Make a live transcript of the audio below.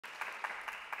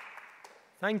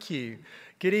Thank you.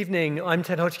 Good evening. I'm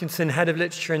Ted Hodgkinson, Head of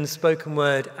Literature and Spoken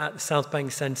Word at the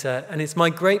Southbank Centre, and it's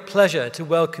my great pleasure to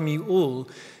welcome you all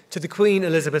to the Queen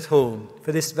Elizabeth Hall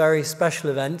for this very special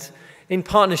event in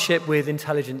partnership with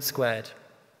Intelligence Squared.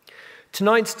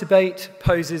 Tonight's debate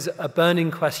poses a burning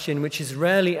question which is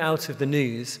rarely out of the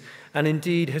news and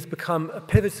indeed has become a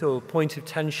pivotal point of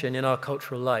tension in our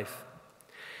cultural life.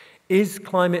 Is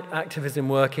climate activism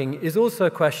working is also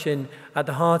a question at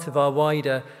the heart of our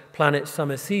wider Planet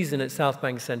Summer season at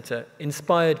Southbank Centre,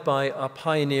 inspired by our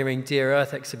pioneering Dear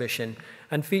Earth exhibition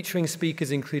and featuring speakers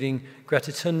including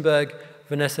Greta Thunberg,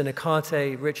 Vanessa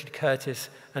Nakate, Richard Curtis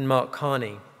and Mark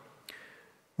Carney.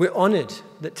 We're honoured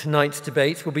that tonight's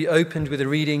debate will be opened with a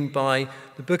reading by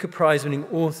the Booker Prize-winning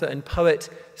author and poet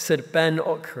Sir Ben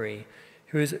Okri,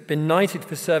 who has been knighted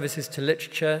for services to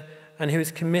literature and who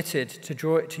is committed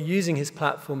to using his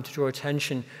platform to draw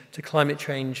attention to climate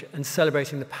change and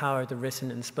celebrating the power of the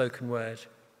written and spoken word.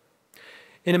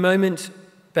 In a moment,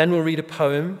 Ben will read a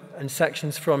poem and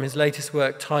sections from his latest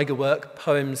work, Tiger Work,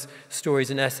 Poems,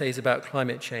 Stories and Essays about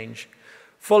Climate Change.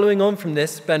 Following on from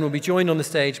this, Ben will be joined on the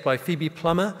stage by Phoebe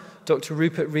Plummer, Dr.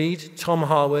 Rupert Read, Tom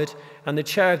Harwood, and the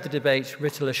chair of the debate,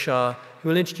 Ritala Shah, who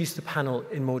will introduce the panel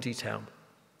in more detail.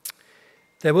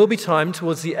 There will be time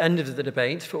towards the end of the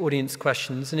debate for audience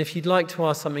questions, and if you'd like to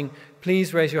ask something,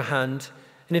 please raise your hand,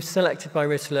 and if selected by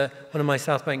Ritala, one of my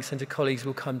Southbank Centre colleagues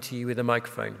will come to you with a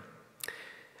microphone.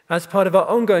 As part of our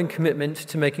ongoing commitment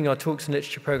to making our Talks and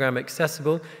Literature programme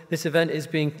accessible, this event is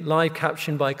being live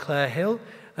captioned by Claire Hill,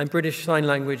 and British Sign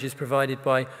Language is provided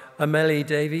by Amelie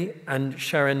Davey and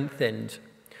Sharon Thind.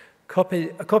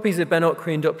 Copies of Ben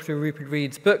Okri and Dr. Rupert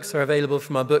Read's books are available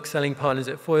from our book-selling partners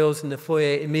at Foyles in the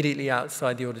foyer immediately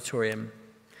outside the auditorium.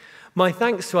 My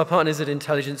thanks to our partners at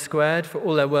Intelligence Squared for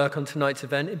all their work on tonight's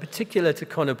event, in particular to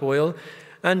Connor Boyle,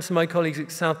 and to my colleagues at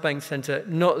Southbank Centre,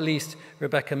 not least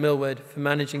Rebecca Millward, for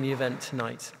managing the event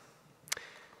tonight.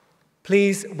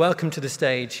 Please welcome to the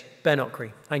stage Ben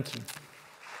Okri. Thank you.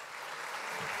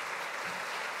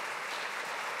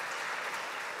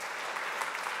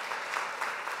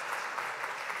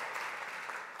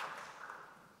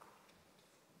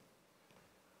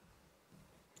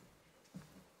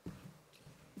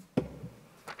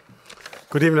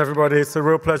 Good evening, everybody. It's a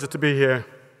real pleasure to be here.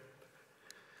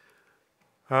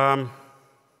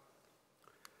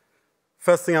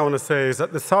 First thing I want to say is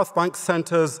that the Southbank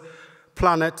Centre's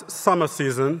Planet Summer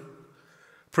season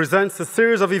presents a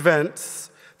series of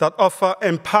events that offer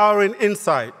empowering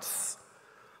insights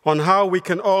on how we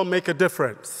can all make a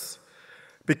difference,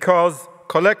 because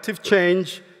collective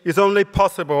change is only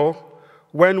possible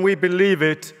when we believe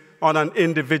it on an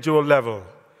individual level.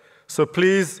 So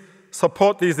please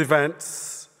support these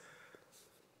events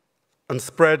and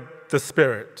spread the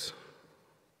spirit.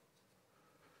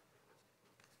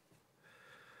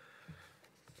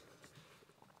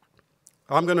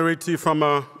 I'm going to read to you from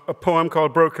a poem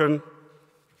called Broken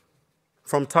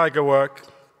from Tiger Work,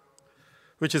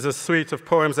 which is a suite of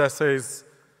poems, essays,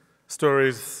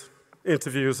 stories,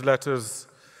 interviews, letters,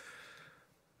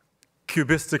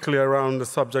 cubistically around the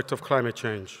subject of climate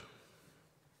change.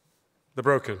 The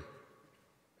Broken.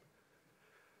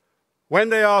 When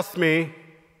they asked me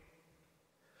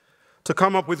to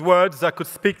come up with words that could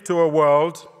speak to a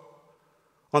world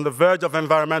on the verge of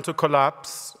environmental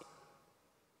collapse,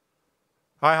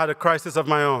 I had a crisis of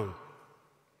my own.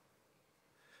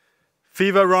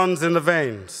 Fever runs in the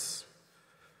veins.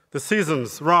 The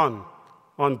seasons run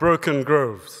on broken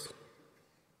groves.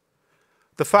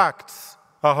 The facts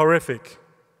are horrific.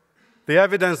 The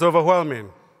evidence overwhelming.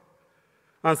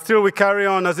 And still we carry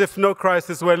on as if no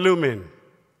crisis were looming.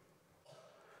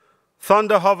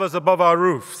 Thunder hovers above our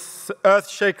roofs. Earth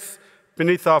shakes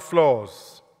beneath our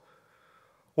floors.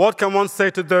 What can one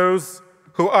say to those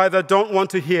who either don't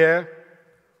want to hear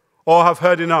or have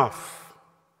heard enough?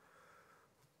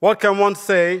 What can one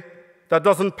say that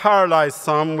doesn't paralyze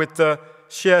some with the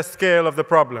sheer scale of the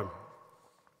problem?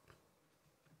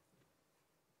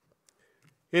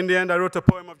 In the end, I wrote a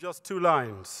poem of just 2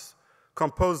 lines,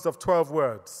 composed of 12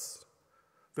 words.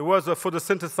 The words were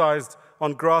photosynthesized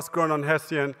on grass grown on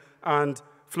Hessian and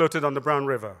floated on the Brown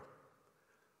River.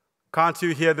 Can't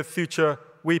you hear the future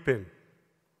weeping?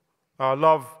 Our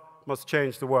love must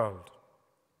change the world.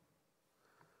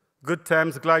 Good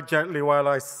Thames, glide gently while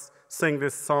I sing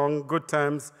this song. Good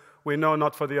Thames, we know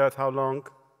not for the earth how long.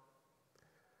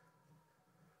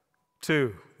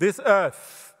 2, this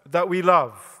earth that we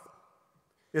love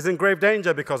is in grave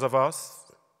danger because of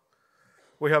us.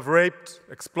 We have raped,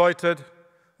 exploited,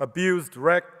 abused,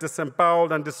 wrecked,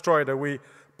 disemboweled, and destroyed her. We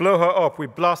blow her up, we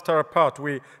blast her apart,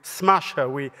 we smash her,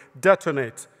 we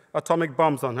detonate atomic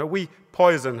bombs on her, we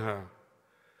poison her.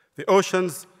 The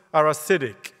oceans are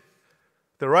acidic.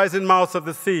 The rising mouths of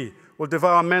the sea will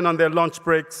devour men on their lunch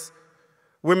breaks,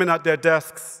 women at their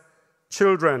desks,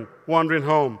 children wandering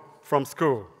home from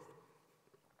school.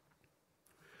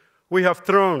 We have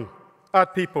thrown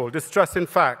at people distressing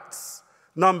facts,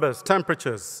 numbers,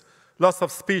 temperatures, loss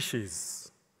of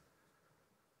species.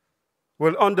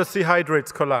 Will undersea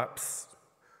hydrates collapse?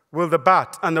 Will the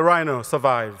bat and the rhino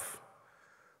survive?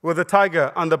 Will the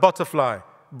tiger and the butterfly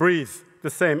breathe the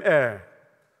same air?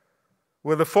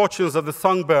 Will the fortunes of the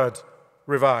songbird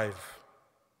revive?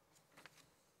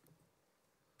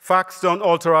 Facts don't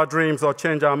alter our dreams or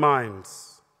change our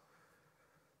minds.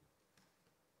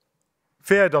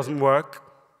 Fear doesn't work,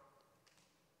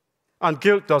 and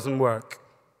guilt doesn't work.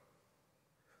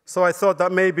 So I thought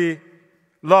that maybe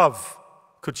love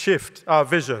could shift our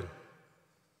vision,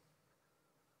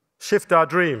 shift our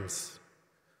dreams,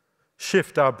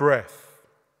 shift our breath.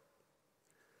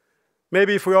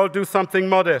 Maybe if we all do something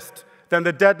modest, then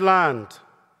the dead land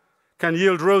can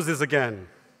yield roses again,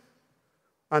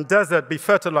 and desert be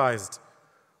fertilized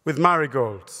with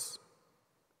marigolds.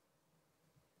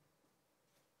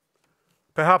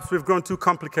 Perhaps we've grown too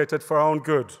complicated for our own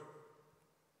good.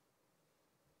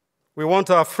 We want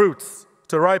our fruits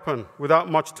to ripen without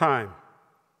much time.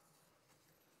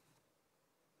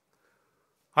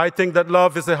 I think that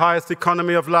love is the highest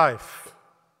economy of life.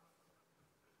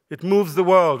 It moves the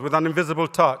world with an invisible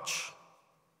touch.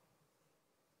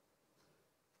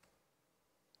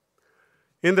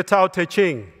 In the Tao Te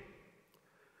Ching,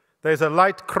 there is a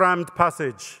light-crammed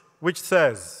passage which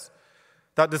says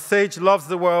that the sage loves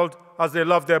the world as they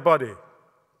love their body.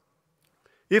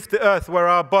 If the earth were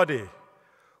our body,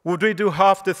 would we do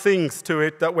half the things to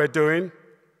it that we're doing?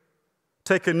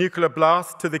 Take a nuclear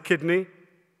blast to the kidney,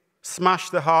 smash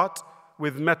the heart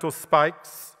with metal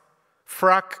spikes,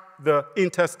 frack the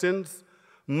intestines,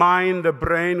 mine the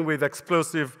brain with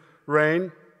explosive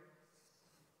rain?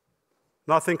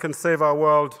 Nothing can save our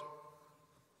world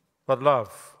but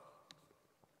love.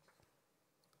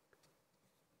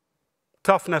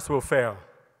 Toughness will fail.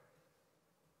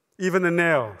 Even the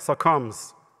nail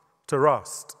succumbs to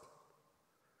rust.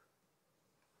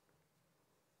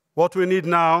 What we need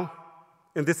now,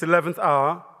 in this 11th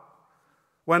hour,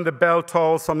 when the bell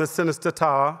tolls from the sinister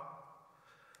tower,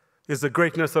 is the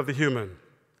greatness of the human.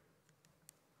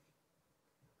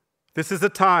 This is a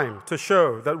time to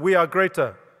show that we are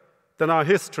greater than our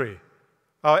history,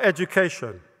 our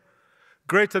education,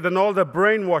 greater than all the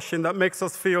brainwashing that makes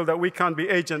us feel that we can be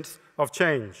agents of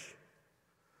change.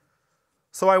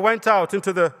 So I went out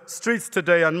into the streets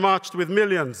today and marched with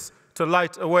millions to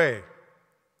light a way.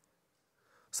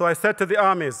 So I said to the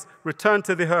armies, return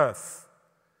to the earth.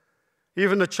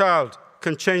 Even a child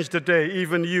can change the day.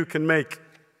 Even you can make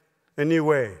a new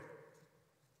way.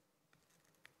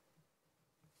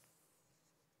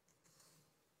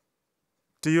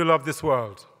 Do you love this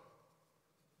world?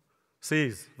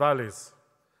 Seas, valleys,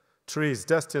 trees,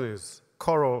 destinies,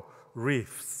 coral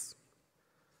reefs.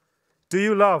 Do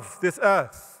you love this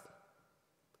earth?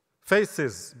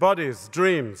 Faces, bodies,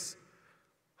 dreams,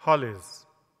 hollies.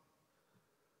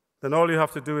 Then all you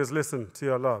have to do is listen to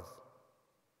your love.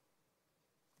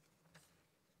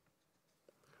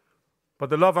 But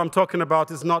the love I'm talking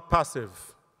about is not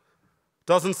passive.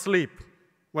 Doesn't sleep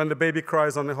when the baby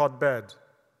cries on the hot bed.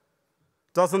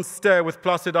 Doesn't stare with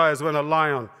placid eyes when a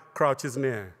lion crouches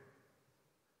near.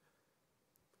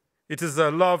 It is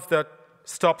a love that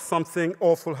stops something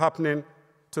awful happening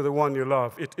to the one you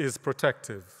love. It is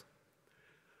protective.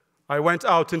 I went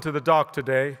out into the dark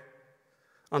today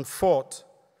and fought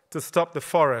to stop the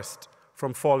forest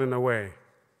from falling away.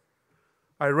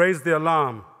 I raised the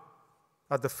alarm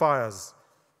at the fires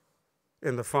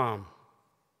in the farm.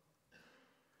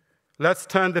 Let's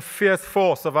turn the fierce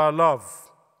force of our love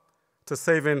to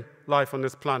saving life on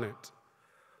this planet.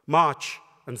 March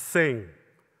and sing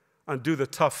and do the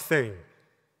tough thing.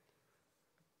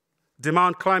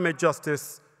 Demand climate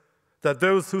justice, that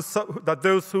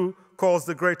those who cause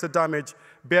the greater damage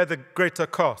bear the greater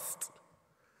cost.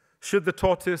 Should the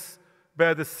tortoise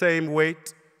bear the same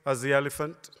weight as the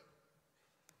elephant?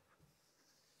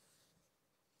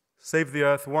 Save the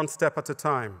earth one step at a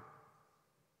time.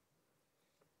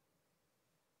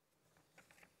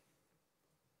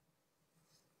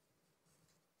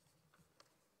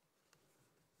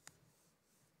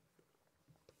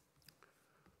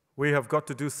 We have got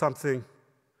to do something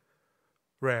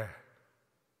rare.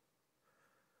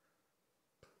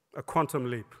 A quantum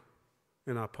leap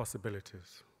in our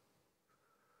possibilities.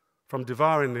 From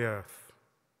devouring the earth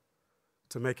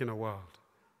to making a world.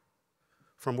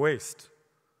 From waste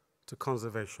to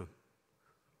conservation.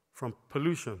 From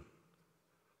pollution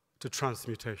to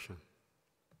transmutation.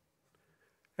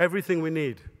 Everything we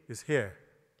need is here.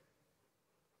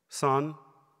 Sun,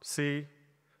 sea,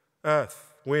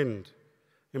 earth, wind,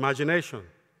 imagination,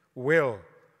 will,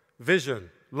 vision,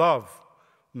 love,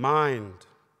 mind.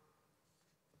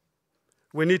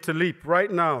 We need to leap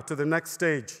right now to the next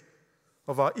stage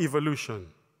of our evolution.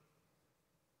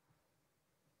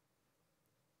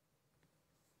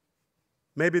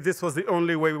 Maybe this was the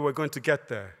only way we were going to get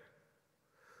there,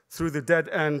 through the dead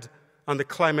end and the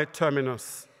climate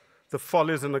terminus, the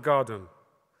follies in the garden.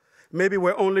 Maybe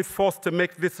we're only forced to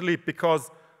make this leap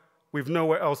because we've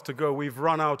nowhere else to go. We've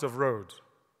run out of road.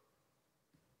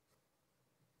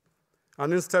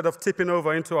 And instead of tipping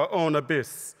over into our own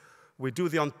abyss, we do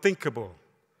the unthinkable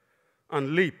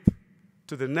and leap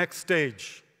to the next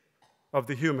stage of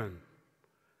the human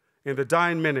in the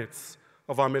dying minutes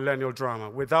of our millennial drama.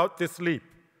 Without this leap,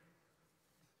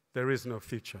 there is no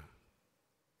future.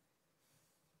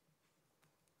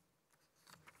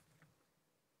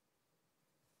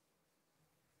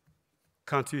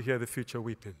 Can't you hear the future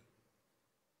weeping?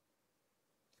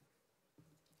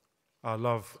 Our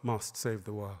love must save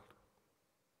the world.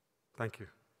 Thank you.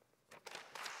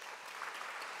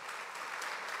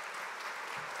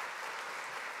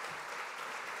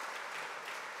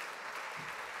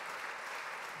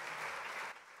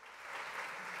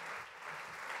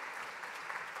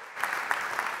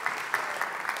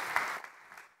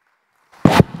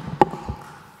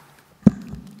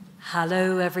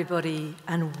 Hello, everybody,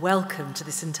 and welcome to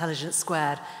this Intelligence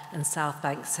Squared and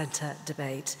Southbank Centre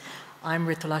debate. I'm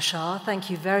Ritula Shah. Thank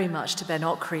you very much to Ben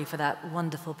Okri for that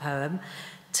wonderful poem.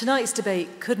 Tonight's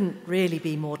debate couldn't really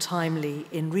be more timely.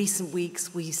 In recent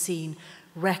weeks, we've seen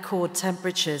record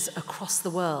temperatures across the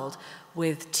world,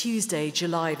 with Tuesday,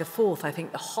 July the 4th, I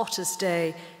think the hottest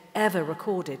day ever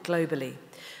recorded globally.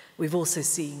 We've also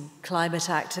seen climate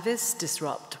activists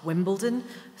disrupt Wimbledon,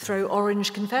 throw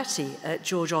orange confetti at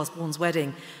George Osborne's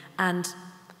wedding, and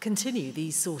continue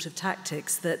these sort of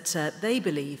tactics that they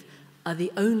believe are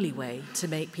the only way to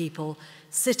make people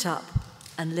sit up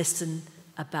and listen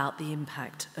about the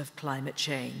impact of climate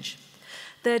change.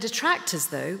 Their detractors,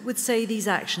 though, would say these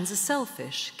actions are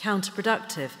selfish,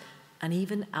 counterproductive, and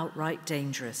even outright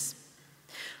dangerous.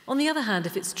 On the other hand,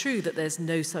 if it's true that there's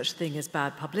no such thing as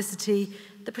bad publicity,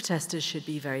 the protesters should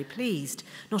be very pleased.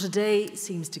 Not a day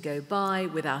seems to go by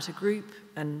without a group,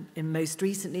 and most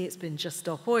recently it's been Just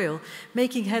Stop Oil,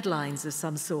 making headlines of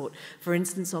some sort. For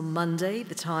instance, on Monday,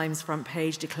 the Times front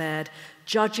page declared,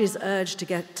 "Judges urged to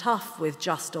get tough with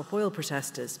Just Stop Oil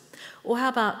protesters." Or how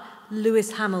about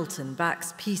Lewis Hamilton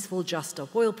backs peaceful Just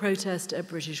Stop Oil protest at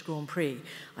British Grand Prix?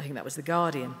 I think that was The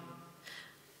Guardian.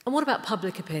 And what about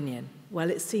public opinion? Well,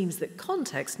 it seems that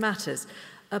context matters.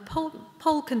 A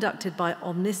poll conducted by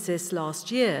Omnisys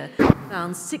last year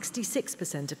found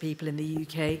 66% of people in the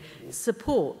UK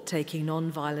support taking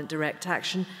non-violent direct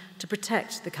action to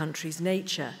protect the country's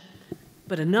nature.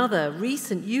 But another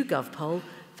recent YouGov poll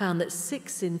found that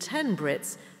 6 in 10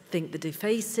 Brits think the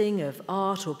defacing of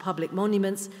art or public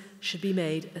monuments should be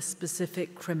made a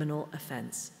specific criminal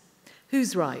offence.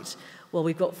 Who's right? Well,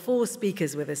 we've got 4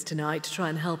 speakers with us tonight to try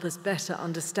and help us better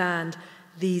understand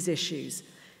these issues.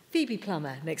 Phoebe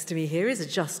Plummer, next to me here, is a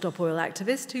Just Stop Oil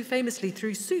activist who famously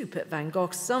threw soup at Van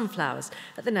Gogh's sunflowers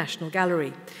at the National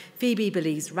Gallery. Phoebe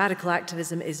believes radical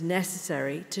activism is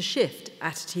necessary to shift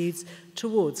attitudes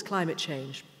towards climate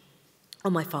change.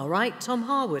 On my far right, Tom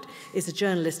Harwood is a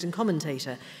journalist and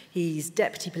commentator. He's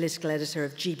deputy political editor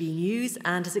of GB News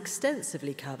and has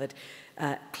extensively covered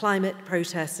climate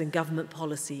protests and government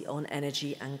policy on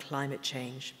energy and climate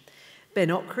change. Ben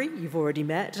Okri, you've already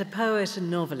met, a poet and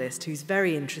novelist who's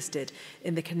very interested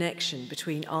in the connection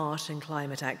between art and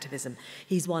climate activism.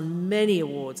 He's won many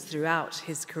awards throughout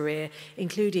his career,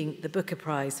 including the Booker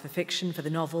Prize for fiction for the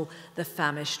novel The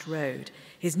Famished Road.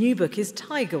 His new book is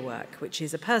Tiger Work, which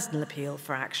is a personal appeal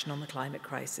for action on the climate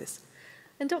crisis.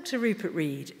 And Dr. Rupert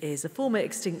Read is a former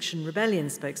Extinction Rebellion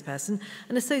spokesperson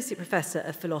and associate professor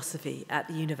of philosophy at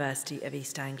the University of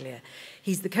East Anglia.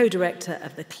 He's the co-director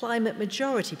of the Climate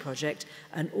Majority Project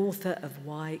and author of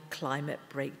Why Climate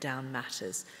Breakdown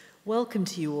Matters. Welcome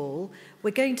to you all.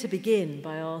 We're going to begin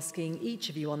by asking each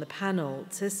of you on the panel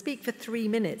to speak for 3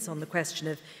 minutes on the question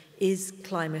of, is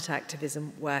climate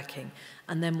activism working?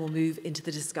 And then we'll move into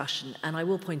the discussion. And I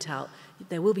will point out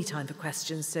there will be time for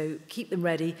questions, so keep them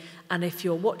ready. And if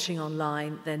you're watching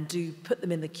online, then do put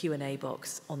them in the Q&A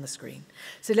box on the screen.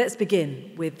 So let's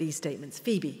begin with these statements.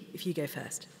 Phoebe, if you go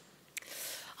first.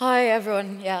 Hi,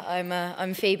 everyone. Yeah,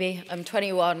 I'm Phoebe. I'm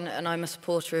 21, and I'm a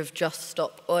supporter of Just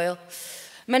Stop Oil.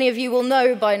 Many of you will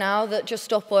know by now that Just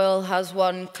Stop Oil has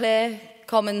one clear,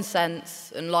 common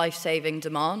sense and life-saving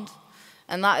demand,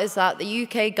 and that is that the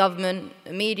UK government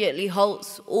immediately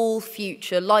halts all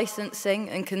future licensing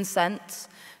and consents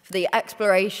for the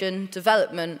exploration,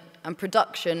 development, and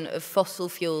production of fossil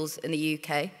fuels in the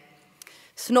UK.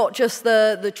 It's not just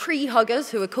the tree huggers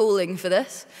who are calling for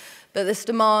this, but this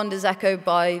demand is echoed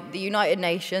by the United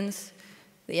Nations,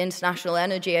 the International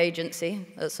Energy Agency,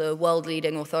 that's a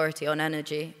world-leading authority on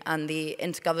energy, and the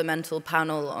Intergovernmental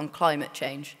Panel on Climate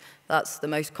Change. That's the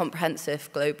most comprehensive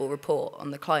global report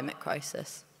on the climate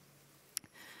crisis.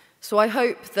 So I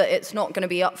hope that it's not going to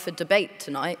be up for debate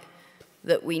tonight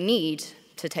that we need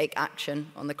to take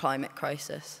action on the climate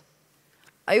crisis.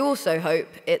 I also hope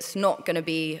it's not going to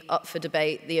be up for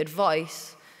debate the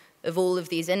advice of all of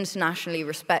these internationally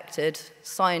respected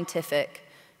scientific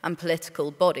and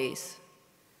political bodies.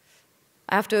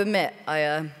 I have to admit,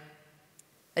 I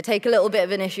take a little bit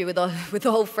of an issue with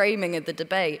the whole framing of the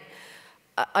debate.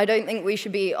 I don't think we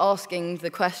should be asking the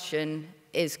question,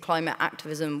 is climate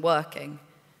activism working?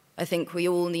 I think we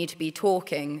all need to be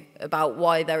talking about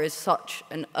why there is such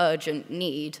an urgent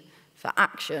need for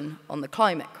action on the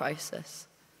climate crisis.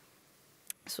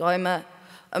 So I'm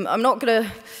not going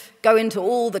to go into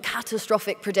all the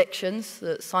catastrophic predictions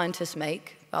that scientists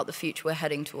make about the future we're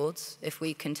heading towards if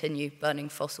we continue burning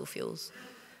fossil fuels.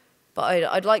 But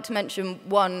I'd like to mention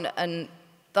one, and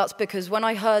that's because when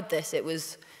I heard this, it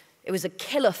was a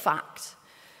killer fact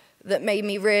that made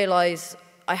me realize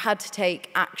I had to take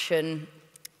action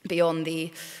beyond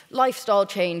the lifestyle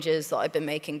changes that I've been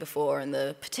making before and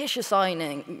the petition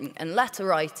signing and letter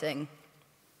writing.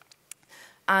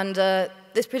 And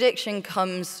this prediction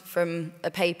comes from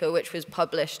a paper which was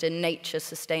published in Nature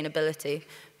Sustainability,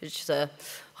 which is a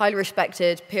highly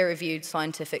respected, peer-reviewed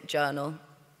scientific journal.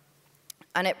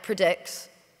 And it predicts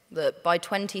that by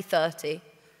 2030,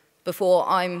 before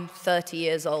I'm 30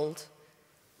 years old,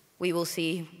 we will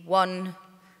see 1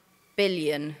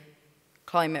 billion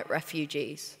climate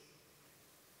refugees.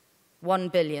 1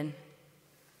 billion.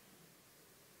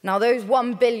 Now, those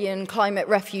 1 billion climate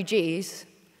refugees,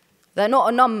 they're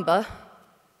not a number,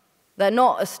 they're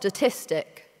not a statistic.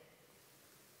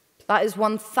 That is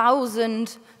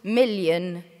 1,000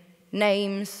 million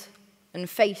names and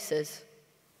faces.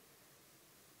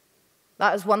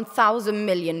 That is 1,000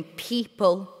 million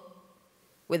people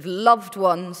with loved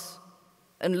ones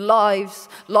and lives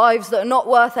that are not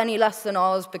worth any less than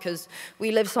ours because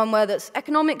we live somewhere that's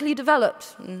economically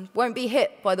developed and won't be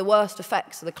hit by the worst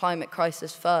effects of the climate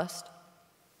crisis first.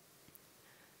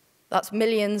 That's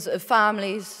millions of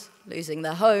families losing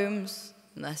their homes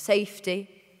and their safety.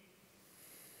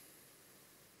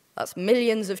 That's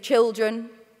millions of children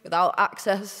without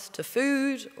access to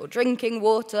food or drinking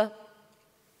water.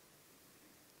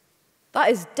 That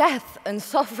is death and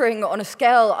suffering on a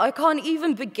scale I can't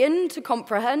even begin to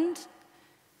comprehend.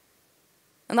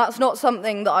 And that's not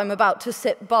something that I'm about to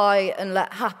sit by and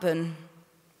let happen.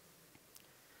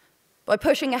 By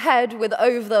pushing ahead with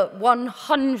over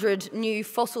 100 new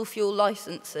fossil fuel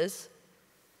licenses,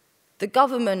 the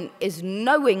government is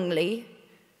knowingly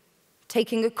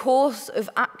taking a course of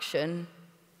action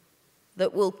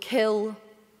that will kill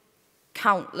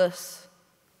countless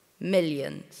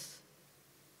millions.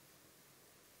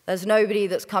 There's nobody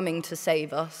that's coming to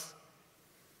save us.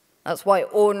 That's why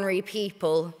ordinary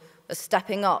people are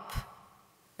stepping up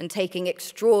and taking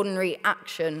extraordinary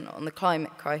action on the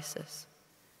climate crisis.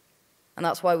 And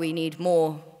that's why we need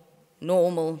more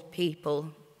normal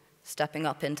people stepping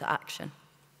up into action.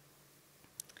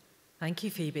 Thank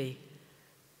you, Phoebe.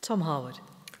 Tom Harwood.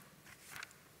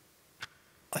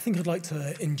 I think I'd like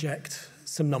to inject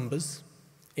some numbers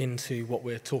into what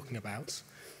we're talking about,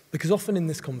 because often in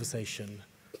this conversation,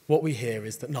 what we hear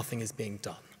is that nothing is being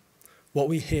done. What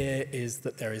we hear is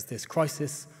that there is this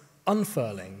crisis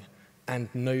unfurling and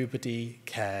nobody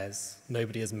cares,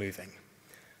 nobody is moving.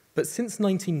 But since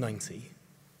 1990,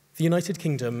 the United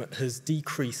Kingdom has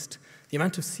decreased the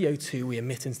amount of CO2 we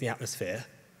emit into the atmosphere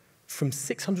from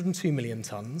 602 million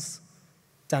tonnes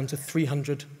down to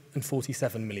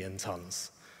 347 million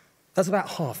tonnes. That's about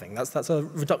halving. That's a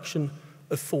reduction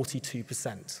of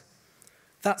 42%.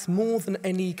 That's more than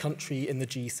any country in the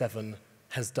G7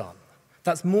 has done.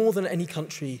 That's more than any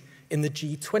country in the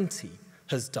G20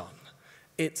 has done.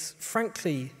 It's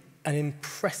frankly an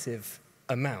impressive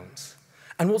amount.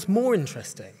 And what's more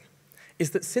interesting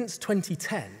is that since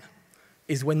 2010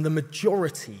 is when the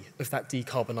majority of that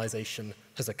decarbonisation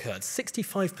has occurred.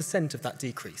 65% of that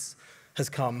decrease has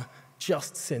come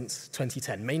just since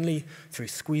 2010, mainly through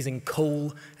squeezing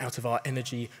coal out of our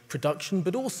energy production,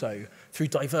 but also through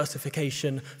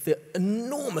diversification, the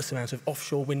enormous amount of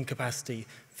offshore wind capacity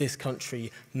this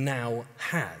country now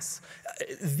has.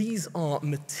 These are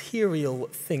material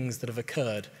things that have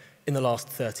occurred in the last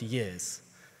 30 years.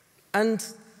 And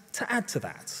to add to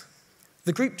that,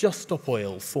 the group Just Stop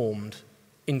Oil formed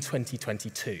in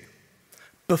 2022.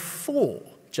 Before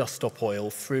Just Stop Oil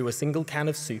threw a single can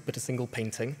of soup at a single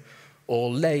painting or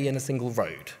lay in a single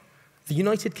road, the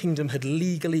United Kingdom had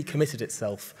legally committed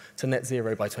itself to net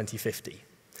zero by 2050.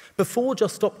 Before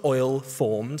Just Stop Oil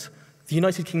formed, the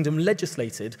United Kingdom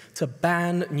legislated to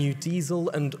ban new diesel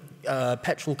and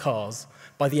petrol cars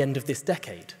by the end of this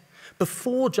decade.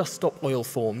 Before Just Stop Oil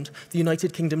formed, the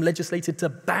United Kingdom legislated to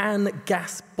ban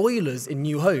gas boilers in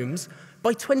new homes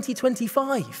by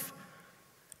 2025.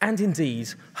 And indeed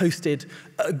hosted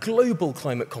a global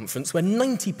climate conference where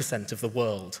 90% of the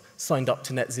world signed up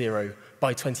to net zero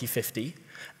by 2050,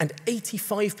 and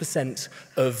 85%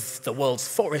 of the world's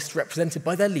forests, represented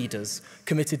by their leaders,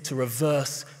 committed to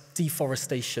reverse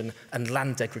deforestation and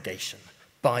land degradation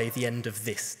by the end of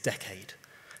this decade.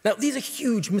 Now, these are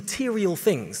huge material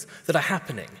things that are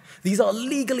happening. These are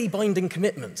legally binding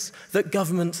commitments that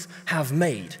governments have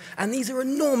made. And these are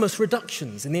enormous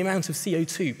reductions in the amount of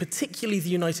CO2, particularly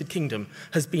the United Kingdom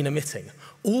has been emitting,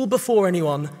 all before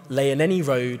anyone lay in any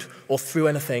road or threw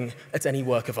anything at any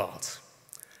work of art.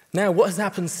 Now, what has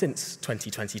happened since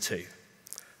 2022?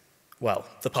 Well,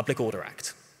 the Public Order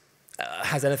Act.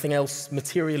 Has anything else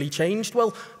materially changed?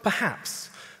 Well,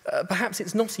 perhaps. Perhaps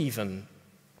it's not even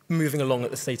moving along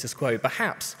at the status quo.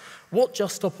 Perhaps what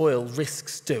Just Stop Oil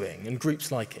risks doing, and groups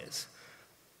like it,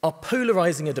 are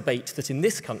polarizing a debate that in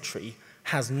this country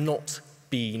has not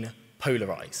been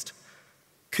polarized.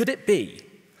 Could it be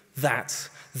that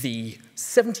the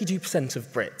 72%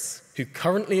 of Brits who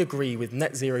currently agree with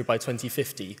net zero by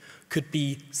 2050 could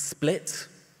be split,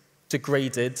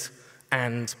 degraded,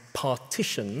 and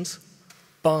partitioned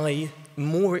by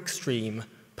more extreme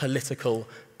political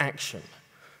action?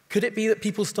 Could it be that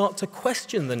people start to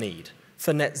question the need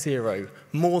for net zero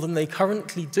more than they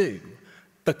currently do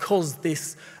because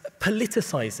this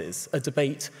politicizes a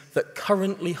debate that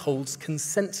currently holds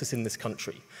consensus in this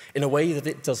country in a way that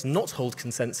it does not hold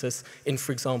consensus in,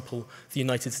 for example, the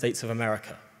United States of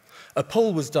America? A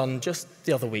poll was done just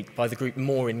the other week by the group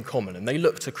More in Common, and they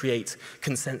looked to create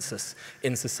consensus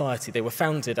in society. They were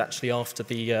founded actually after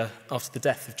the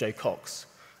death of Joe Cox.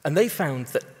 And they found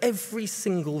that every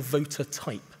single voter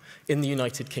type in the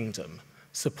United Kingdom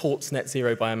supports net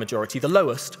zero by a majority. The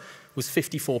lowest was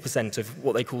 54% of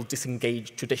what they call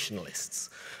disengaged traditionalists.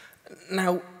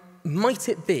 Now, might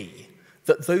it be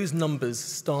that those numbers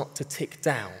start to tick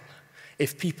down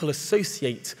if people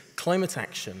associate climate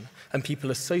action and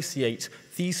people associate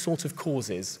these sort of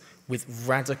causes with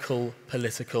radical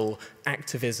political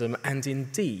activism, and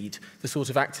indeed the sort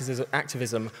of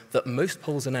activism that most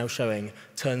polls are now showing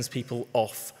turns people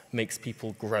off, makes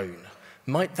people groan?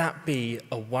 Might that be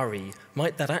a worry?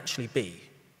 Might that actually be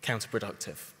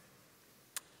counterproductive?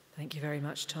 Thank you very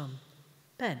much, Tom.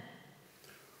 Ben?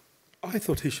 I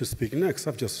thought he should speak next.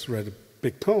 I've just read a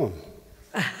big poem.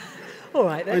 All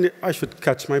right, then. I should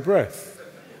catch my breath.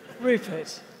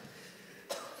 Rupert?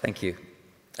 Thank you.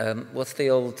 What's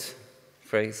the old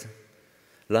phrase?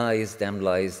 Lies, damn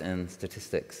lies, and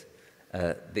statistics.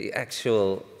 The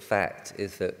actual fact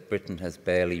is that Britain has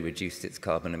barely reduced its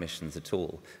carbon emissions at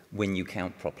all when you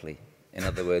count properly. In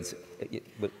other words,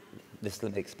 let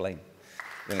me explain.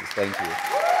 Let me explain to you.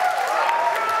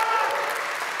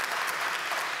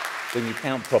 When you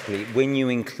count properly, when you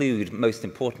include, most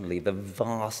importantly, the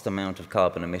vast amount of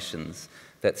carbon emissions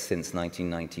that since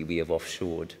 1990 we have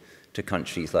offshored to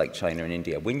countries like China and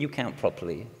India, when you count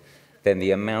properly, then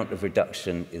the amount of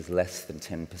reduction is less than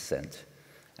 10%.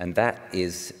 And that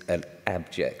is an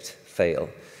abject fail.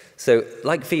 So,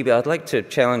 like Phoebe, I'd like to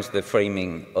challenge the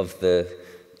framing of the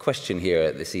question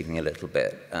here this evening a little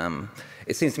bit.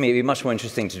 It seems to me it'd be much more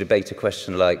interesting to debate a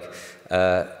question like,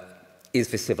 is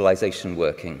this civilization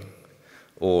working?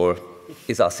 Or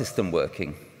is our system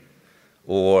working?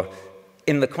 Or,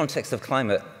 in the context of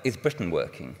climate, is Britain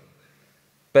working?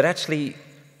 But actually,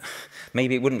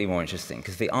 maybe it wouldn't be more interesting,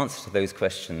 because the answer to those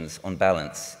questions, on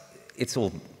balance, it's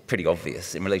all pretty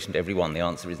obvious. In relation to everyone, the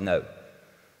answer is no.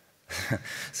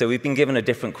 So we've been given a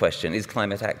different question: is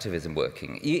climate activism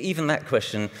working? Even that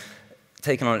question,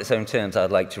 taken on its own terms,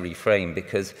 I'd like to reframe,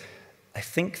 because I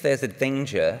think there's a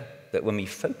danger that when we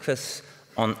focus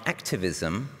on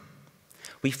activism,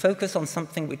 we focus on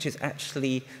something which is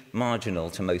actually marginal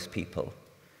to most people.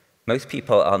 Most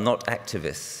people are not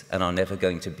activists and are never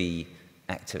going to be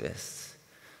activists.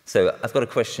 So I've got a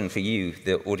question for you,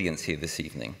 the audience here this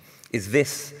evening. Is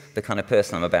this the kind of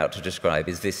person I'm about to describe?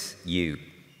 Is this you?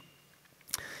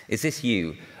 Is this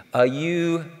you? Are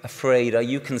you afraid, are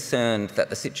you concerned that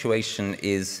the situation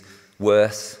is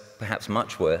worse, perhaps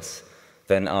much worse,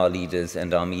 than our leaders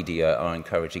and our media are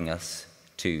encouraging us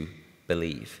to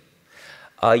believe?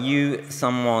 Are you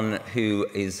someone who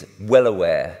is well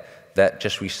aware that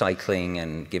just recycling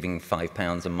and giving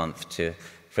 £5 a month to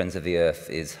Friends of the Earth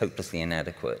is hopelessly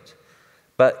inadequate?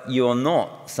 But you're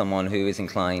not someone who is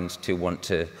inclined to want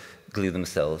to glue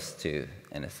themselves to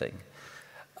anything.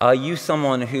 Are you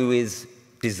someone who is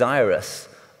desirous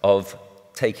of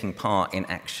taking part in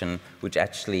action which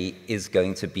actually is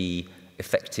going to be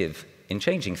effective in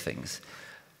changing things?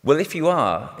 Well, if you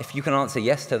are, if you can answer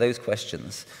yes to those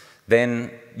questions,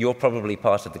 then you're probably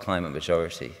part of the climate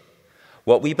majority.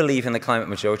 What we believe in the Climate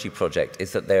Majority Project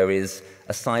is that there is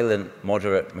a silent,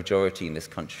 moderate majority in this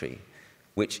country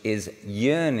which is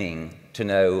yearning to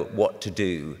know what to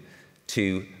do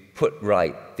to put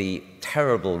right the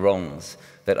terrible wrongs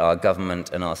that our government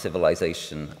and our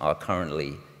civilization are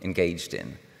currently engaged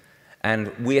in.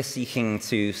 And we're seeking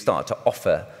to start to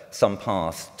offer some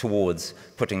path towards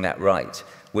putting that right,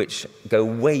 which go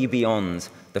way beyond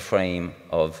the frame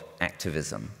of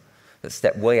activism, that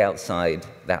step way outside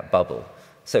that bubble.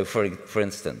 So, for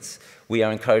instance, we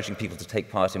are encouraging people to take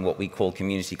part in what we call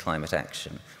community climate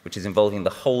action, which is involving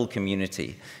the whole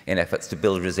community in efforts to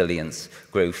build resilience,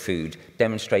 grow food,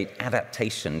 demonstrate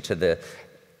adaptation to the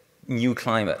new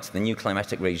climate, the new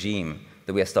climatic regime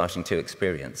that we are starting to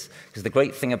experience. Because the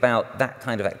great thing about that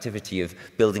kind of activity of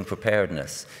building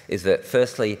preparedness is that,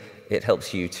 firstly, it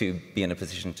helps you to be in a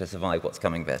position to survive what's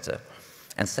coming better.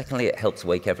 And secondly, it helps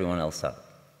wake everyone else up.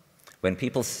 When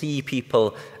people see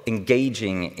people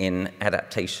engaging in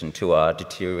adaptation to our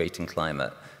deteriorating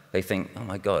climate, they think, oh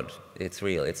my God, it's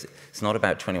real. It's not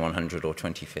about 2100 or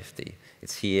 2050.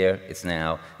 It's here, it's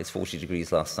now, it's 40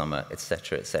 degrees last summer,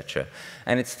 etc., etc.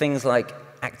 And it's things like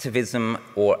activism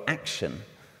or action,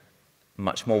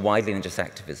 much more widely than just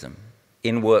activism,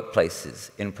 in workplaces,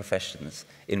 in professions,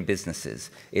 in businesses.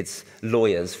 It's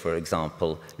lawyers, for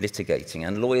example, litigating,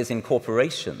 and lawyers in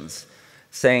corporations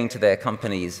saying to their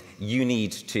companies, you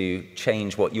need to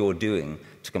change what you're doing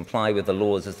to comply with the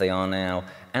laws as they are now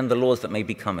and the laws that may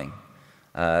be coming.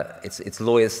 It's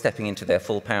lawyers stepping into their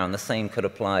full power, and the same could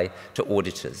apply to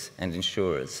auditors and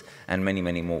insurers and many,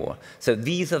 many more. So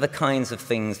these are the kinds of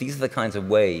things, these are the kinds of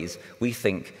ways we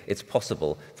think it's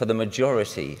possible for the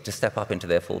majority to step up into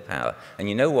their full power. And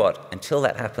you know what? Until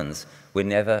that happens, we're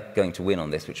never going to win on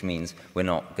this, which means we're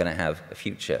not going to have a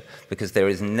future, because there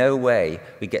is no way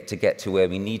we get to where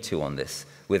we need to on this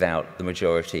without the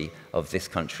majority of this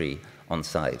country on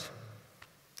side.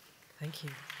 Thank you.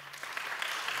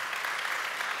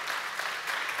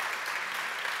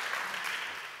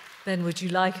 Ben, would you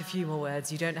like a few more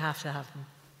words? You don't have to have them.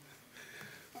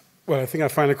 Well, I think I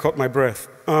finally caught my breath.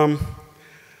 I'm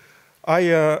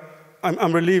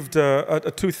relieved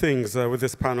at two things with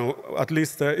this panel. At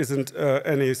least there isn't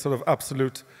any sort of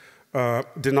absolute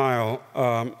denial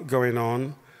going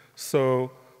on.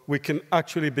 So we can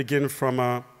actually begin from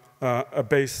a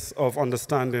base of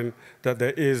understanding that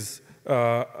there is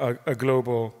a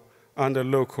global and a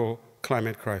local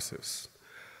climate crisis.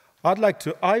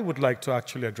 I would like to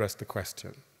actually address the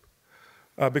question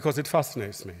because it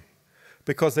fascinates me.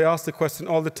 Because they ask the question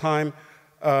all the time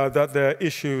that there are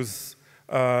issues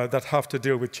that have to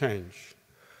deal with change.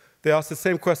 They ask the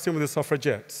same question with the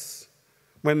suffragettes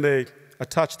when they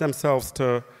attach themselves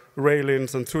to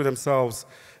railings and threw themselves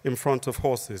in front of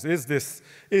horses. Is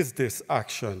this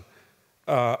action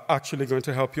actually going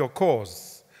to help your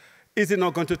cause? Is it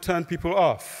not going to turn people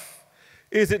off?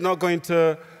 Is it not going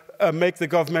to make the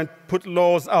government put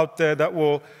laws out there that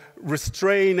will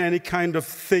restrain any kind of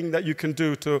thing that you can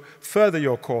do to further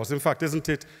your cause? In fact, isn't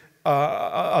it,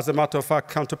 as a matter of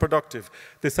fact, counterproductive?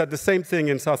 They said the same thing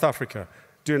in South Africa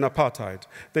during apartheid.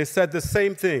 They said the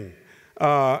same thing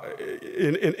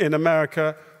in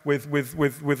America with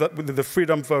the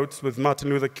freedom votes, with Martin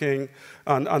Luther King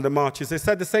and the marches. They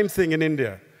said the same thing in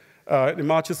India. The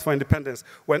marches for independence.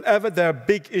 Whenever there are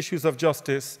big issues of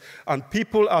justice and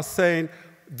people are saying,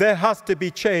 there has to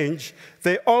be change,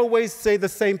 they always say the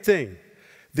same thing.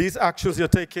 These actions you're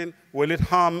taking, will it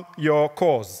harm your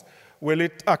cause? Will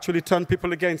it actually turn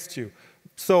people against you?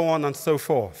 So on and so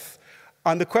forth.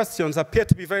 And the questions appear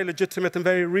to be very legitimate and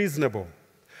very reasonable.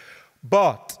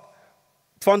 But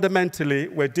fundamentally,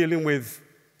 we're dealing with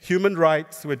human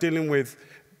rights, we're dealing with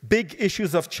big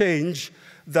issues of change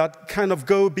that kind of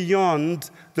go beyond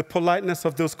the politeness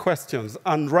of those questions.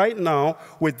 And right now,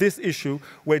 with this issue,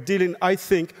 we're dealing, I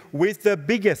think, with the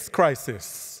biggest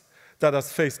crisis that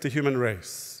has faced the human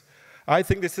race. I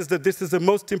think this is the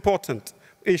most important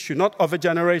issue, not of a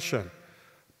generation,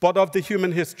 but of the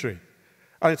human history.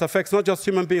 And it affects not just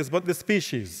human beings, but the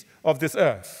species of this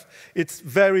earth. It's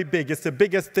very big. It's the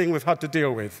biggest thing we've had to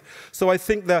deal with. So I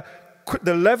think that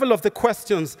the level of the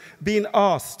questions being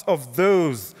asked of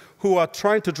those who are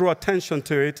trying to draw attention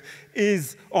to it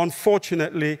is,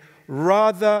 unfortunately,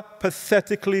 rather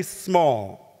pathetically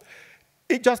small.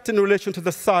 Just in relation to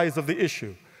the size of the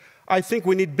issue, I think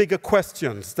we need bigger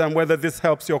questions than whether this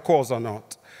helps your cause or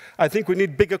not. I think we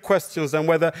need bigger questions than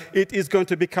whether it is going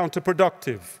to be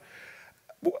counterproductive.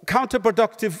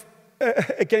 Counterproductive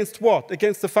against what?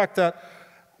 Against the fact that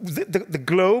the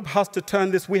globe has to turn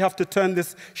this, we have to turn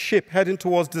this ship heading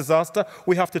towards disaster.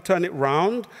 We have to turn it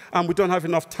round, and we don't have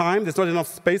enough time. There's not enough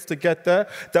space to get there,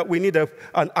 that we need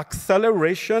an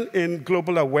acceleration in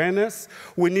global awareness.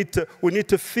 We need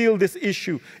to feel this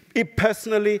issue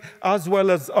personally as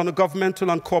well as on a governmental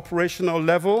and corporational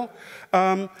level.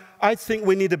 I think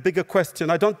we need a bigger question.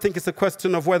 I don't think it's a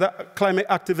question of whether climate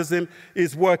activism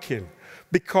is working,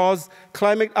 because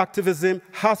climate activism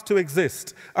has to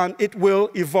exist, and it will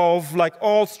evolve like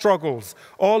all struggles,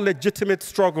 all legitimate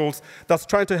struggles that's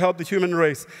trying to help the human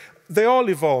race. They all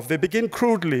evolve. They begin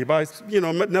crudely by,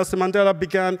 Nelson Mandela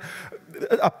began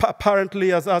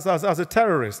apparently as a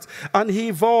terrorist, and he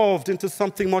evolved into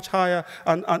something much higher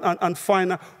and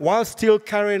finer while still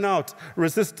carrying out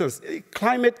resistance.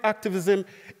 Climate activism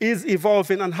is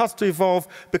evolving and has to evolve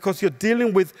because you're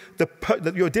dealing with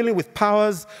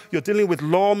powers, you're dealing with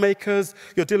lawmakers,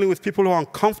 you're dealing with people who are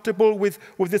uncomfortable with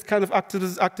this kind of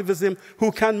activism,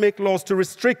 who can make laws to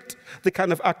restrict the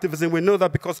kind of activism. We know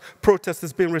that because protest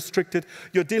has been restricted.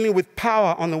 You're dealing with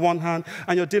power on the one hand,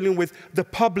 and you're dealing with the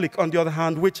public on the other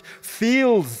hand, which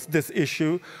feels this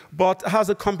issue, but has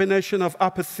a combination of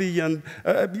apathy and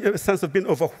a sense of being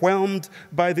overwhelmed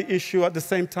by the issue at the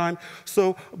same time.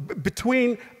 So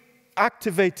between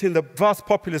activating the vast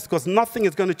populace, because nothing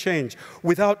is going to change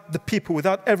without the people,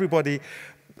 without everybody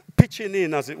pitching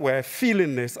in, as it were,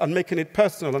 feeling this and making it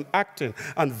personal and acting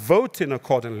and voting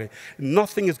accordingly.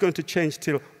 Nothing is going to change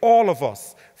till all of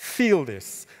us feel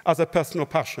this as a personal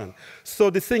passion. So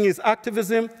the thing is,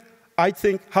 activism, I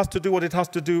think, has to do what it has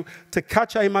to do to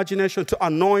catch our imagination, to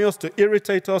annoy us, to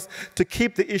irritate us, to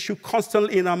keep the issue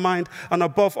constantly in our mind, and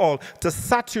above all, to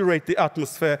saturate the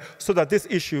atmosphere so that this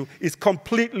issue is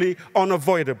completely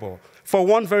unavoidable. For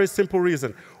one very simple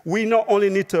reason. We not only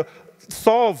need to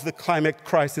solve the climate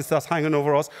crisis that's hanging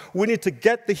over us, we need to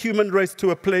get the human race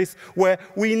to a place where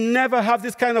we never have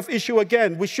this kind of issue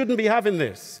again. We shouldn't be having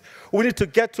this. We need to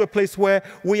get to a place where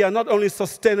we are not only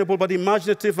sustainable, but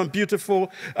imaginative and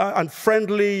beautiful and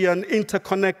friendly and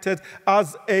interconnected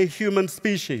as a human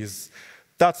species.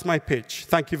 That's my pitch.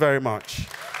 Thank you very much.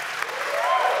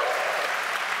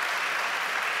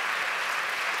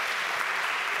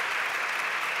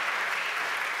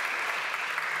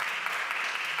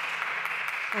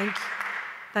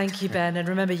 Thank you, Ben. And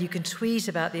remember, you can tweet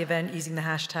about the event using the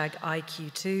hashtag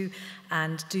IQ2,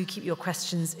 and do keep your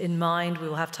questions in mind. We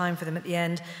will have time for them at the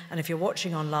end. And if you're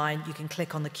watching online, you can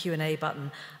click on the Q&A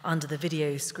button under the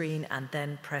video screen and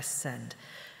then press send.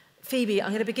 Phoebe, I'm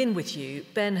going to begin with you.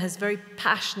 Ben has very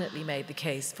passionately made the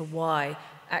case for why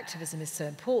activism is so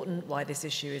important, why this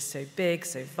issue is so big,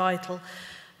 so vital.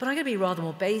 But I'm going to be rather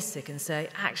more basic and say,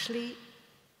 actually,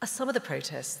 are some of the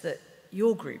protests that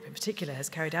your group in particular has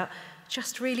carried out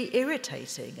just really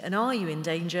irritating? And are you in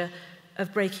danger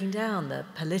of breaking down the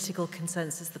political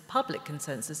consensus, the public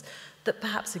consensus that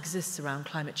perhaps exists around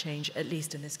climate change, at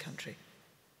least in this country?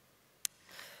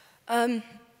 In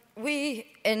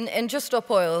Just Stop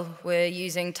Oil, we're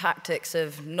using tactics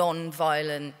of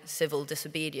non-violent civil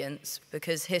disobedience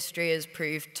because history has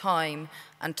proved time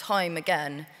and time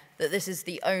again that this is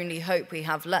the only hope we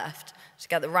have left to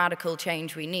get the radical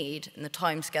change we need in the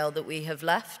timescale that we have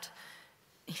left.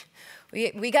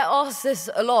 We get asked this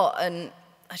a lot, and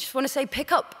I just want to say,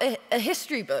 pick up a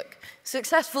history book.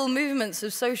 Successful movements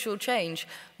of social change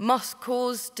must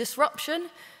cause disruption.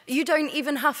 You don't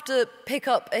even have to pick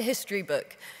up a history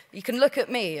book. You can look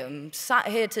at me. I'm sat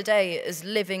here today as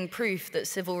living proof that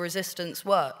civil resistance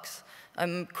works.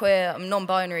 I'm queer, I'm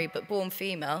non-binary, but born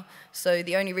female, so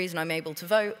the only reason I'm able to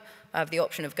vote, I have the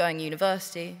option of going to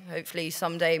university, hopefully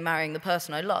someday marrying the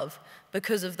person I love,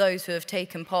 because of those who have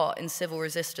taken part in civil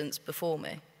resistance before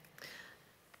me.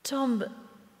 Tom,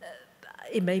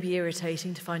 it may be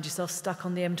irritating to find yourself stuck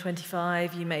on the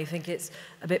M25. You may think it's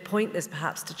a bit pointless,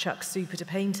 perhaps, to chuck soup at a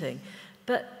painting.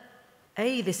 But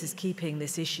A, this is keeping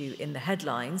this issue in the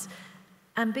headlines,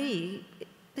 and B,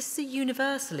 this is a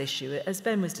universal issue, as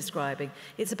Ben was describing.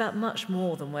 It's about much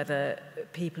more than whether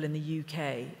people in the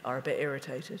UK are a bit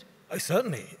irritated. Oh,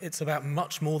 certainly. It's about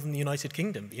much more than the United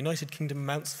Kingdom. The United Kingdom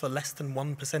amounts for less than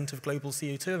 1% of global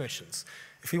CO2 emissions.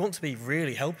 If we want to be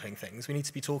really helping things, we need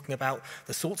to be talking about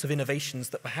the sorts of innovations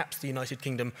that perhaps the United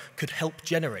Kingdom could help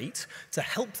generate to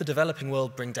help the developing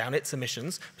world bring down its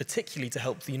emissions, particularly to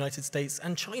help the United States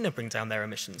and China bring down their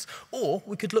emissions. Or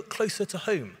we could look closer to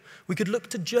home. We could look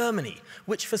to Germany,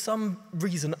 which for some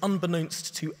reason,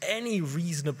 unbeknownst to any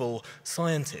reasonable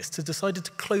scientist, has decided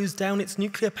to close down its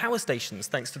nuclear power stations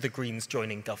thanks to the Greens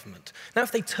joining government. Now,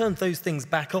 if they turned those things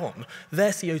back on, their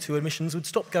CO2 emissions would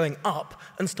stop going up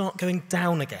and start going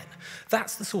down again.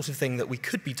 That's the sort of thing that we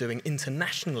could be doing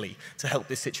internationally to help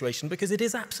this situation, because it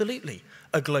is absolutely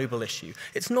a global issue.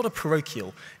 It's not a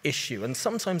parochial issue, and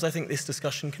sometimes I think this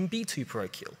discussion can be too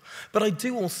parochial. But I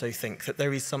do also think that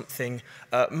there is something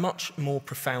much more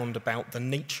profound about the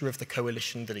nature of the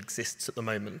coalition that exists at the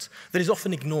moment that is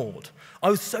often ignored. I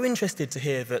was so interested to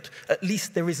hear that at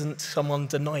least there isn't someone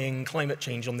denying climate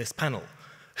change on this panel.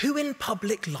 Who in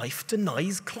public life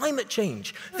denies climate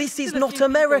change? This is not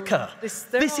America. This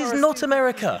is not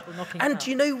America. And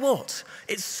do you know what?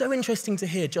 It's so interesting to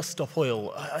hear Just Stop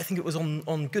Oil, I think it was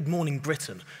on Good Morning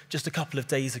Britain just a couple of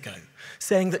days ago,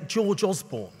 saying that George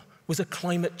Osborne was a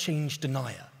climate change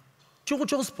denier.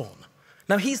 George Osborne.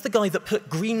 Now, he's the guy that put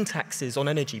green taxes on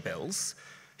energy bills.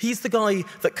 He's the guy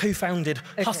that co-founded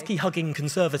husky-hugging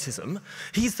conservatism.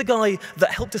 He's the guy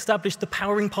that helped establish the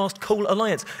Powering Past Coal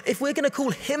Alliance. If we're going to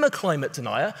call him a climate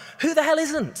denier, who the hell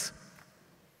isn't?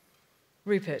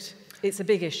 Rupert, it's a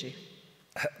big issue.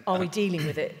 Are we dealing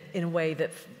with it in a way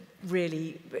that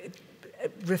really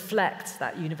reflects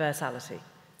that universality?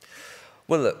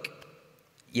 Well, look,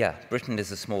 yeah, Britain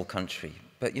is a small country,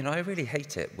 but, you know, I really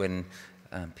hate it when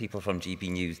people from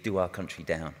GB News do our country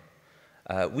down.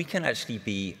 We can actually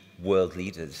be world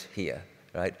leaders here,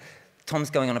 right? Tom's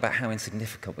going on about how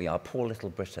insignificant we are, poor little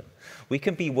Britain. We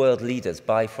can be world leaders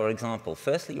by, for example,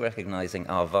 firstly recognizing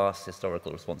our vast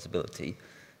historical responsibility.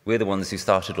 We're the ones who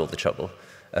started all the trouble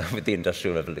with the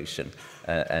Industrial Revolution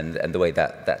and the way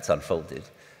that's unfolded.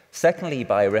 Secondly,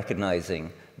 by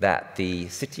recognizing that the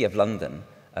City of London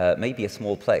may be a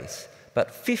small place,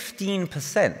 but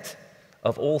 15%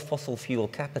 of all fossil fuel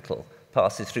capital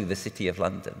passes through the City of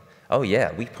London. Oh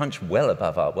yeah, we punch well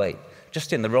above our weight,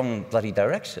 just in the wrong bloody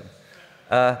direction.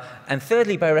 And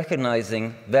thirdly, by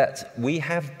recognizing that we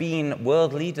have been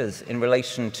world leaders in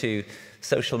relation to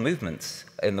social movements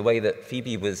in the way that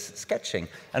Phoebe was sketching,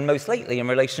 and most lately in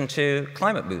relation to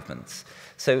climate movements.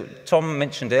 So Tom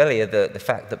mentioned earlier the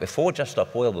fact that before Just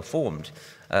Stop Oil were formed,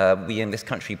 we in this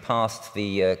country passed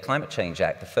the Climate Change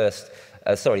Act,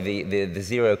 the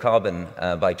Zero Carbon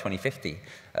by 2050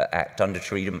 Act under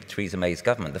Theresa May's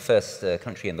government, the first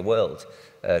country in the world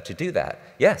to do that.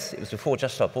 Yes, it was before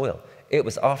Just Stop Oil. It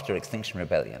was after Extinction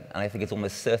Rebellion, and I think it's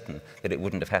almost certain that it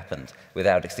wouldn't have happened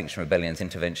without Extinction Rebellion's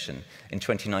intervention in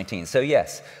 2019. So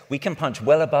yes, we can punch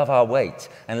well above our weight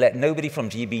and let nobody from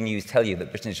GB News tell you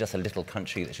that Britain is just a little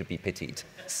country that should be pitied.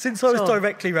 Since I was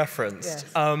directly referenced,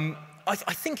 yes.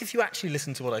 I think if you actually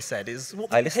listen to what I said, is what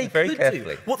the UK could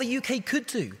do. What the UK could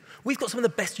do. We've got some of the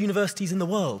best universities in the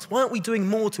world. Why aren't we doing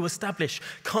more to establish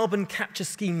carbon capture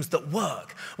schemes that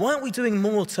work? Why aren't we doing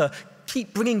more to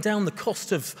keep bringing down the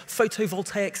cost of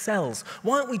photovoltaic cells?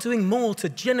 Why aren't we doing more to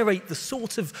generate the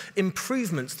sort of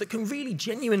improvements that can really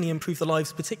genuinely improve the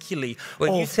lives, particularly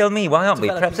Well, you tell me, why aren't we?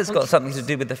 Perhaps it's got something to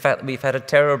do with the fact that we've had a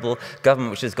terrible government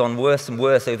which has gone worse and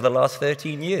worse over the last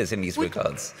 13 years in these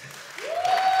regards.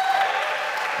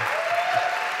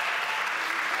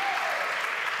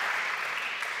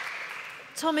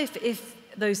 Tom, if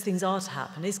those things are to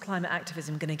happen, is climate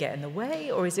activism going to get in the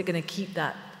way, or is it going to keep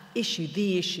that issue,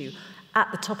 the issue, at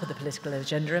the top of the political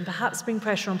agenda and perhaps bring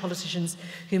pressure on politicians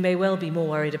who may well be more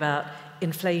worried about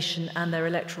inflation and their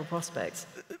electoral prospects?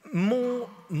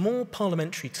 More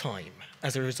parliamentary time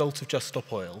as a result of Just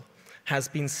Stop Oil has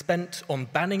been spent on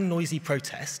banning noisy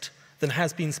protest than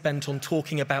has been spent on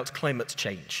talking about climate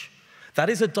change. That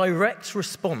is a direct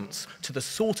response to the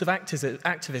sort of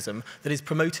activism that is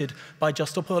promoted by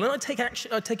Just Stop Oil. And I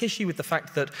take issue with the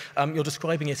fact that you're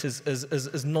describing it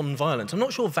as non-violent. I'm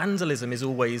not sure vandalism is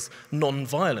always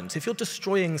non-violent. If you're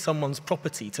destroying someone's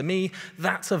property, to me,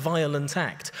 that's a violent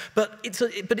act. But it's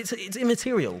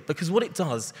immaterial, because what it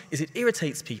does is it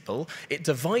irritates people, it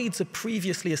divides a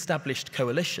previously established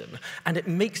coalition, and it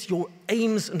makes your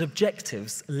aims and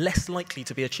objectives less likely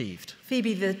to be achieved.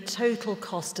 Phoebe, the total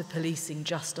cost of policing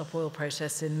Just Stop Oil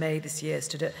protests in May this year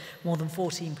stood at more than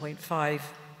 14.5, I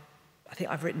think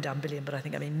I've written down billion, but I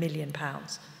think I mean £1 million.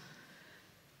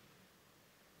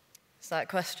 that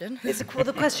question. Well,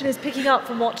 the question is, picking up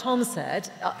from what Tom said,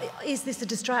 is this a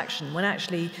distraction when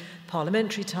actually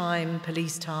parliamentary time,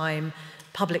 police time,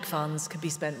 public funds could be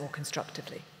spent more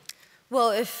constructively?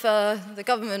 Well, if the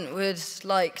government would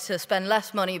like to spend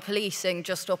less money policing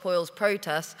Just Stop Oil's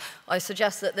protests, I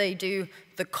suggest that they do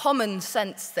the common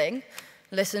sense thing,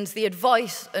 listen to the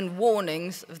advice and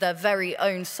warnings of their very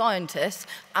own scientists,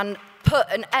 and put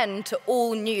an end to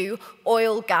all new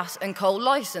oil, gas and coal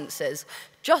licenses.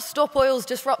 Just Stop Oil's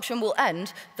disruption will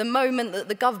end the moment that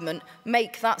the government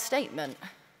make that statement.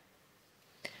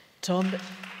 Tom,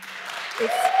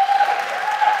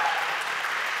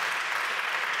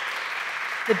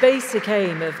 the basic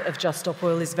aim of Just Stop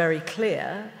Oil is very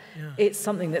clear. Yeah. It's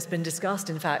something that's been discussed.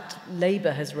 In fact,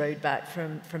 Labour has rowed back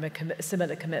from a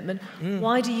similar commitment.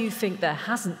 Why do you think there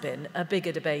hasn't been a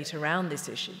bigger debate around this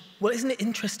issue? Well, isn't it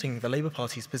interesting, the Labour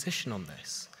Party's position on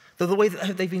this? The way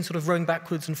that they've been sort of rowing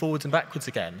backwards and forwards and backwards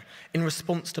again in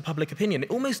response to public opinion. It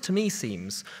almost to me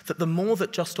seems that the more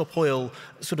that Just Stop Oil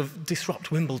sort of disrupt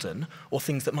Wimbledon or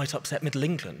things that might upset Middle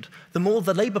England, the more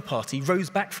the Labour Party rows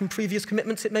back from previous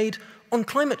commitments it made on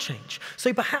climate change.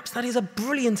 So perhaps that is a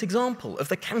brilliant example of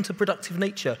the counterproductive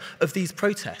nature of these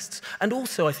protests. And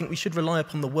also, I think we should rely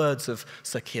upon the words of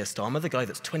Sir Keir Starmer, the guy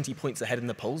that's 20 points ahead in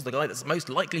the polls, the guy that's most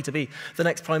likely to be the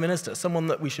next Prime Minister, someone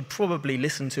that we should probably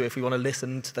listen to if we want to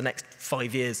listen to the next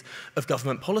 5 years of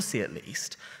government policy at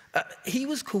least. He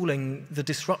was calling the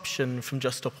disruption from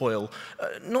Just Stop Oil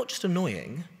not just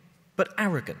annoying, but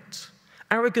arrogant.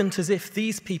 Arrogant as if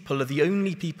these people are the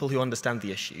only people who understand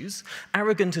the issues.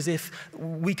 Arrogant as if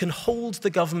we can hold the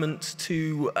government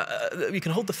to we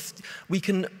can hold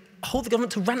the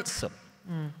government to ransom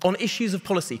on issues of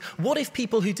policy. What if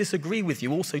people who disagree with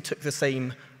you also took the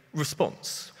same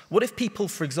response? What if people,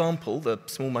 for example, the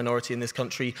small minority in this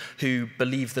country who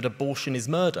believe that abortion is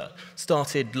murder,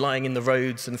 started lying in the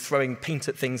roads and throwing paint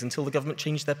at things until the government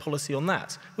changed their policy on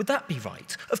that? Would that be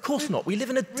right? Of course not. We live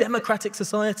in a democratic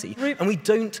society and we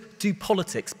don't do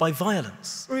politics by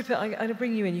violence. Rupert, I'm going to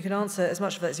bring you in. You can answer as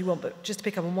much of that as you want, but just to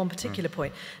pick up on one particular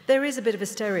point, there is a bit of a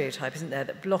stereotype, isn't there,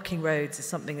 that blocking roads is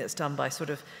something that's done by sort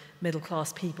of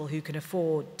middle-class people who can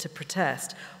afford to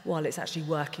protest, while it's actually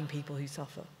working people who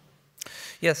suffer.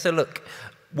 Yeah, so look,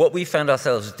 what we found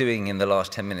ourselves doing in the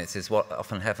last 10 minutes is what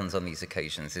often happens on these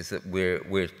occasions, is that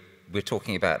we're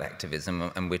talking about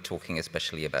activism, and we're talking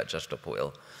especially about Just Stop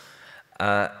Oil.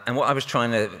 And what I was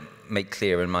trying to make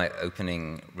clear in my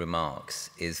opening remarks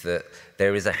is that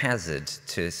there is a hazard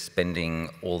to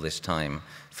spending all this time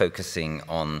focusing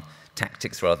on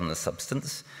tactics rather than the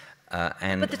substance.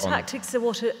 But the tactics are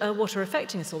what are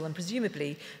affecting us all, and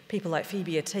presumably people like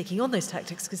Phoebe are taking on those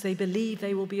tactics because they believe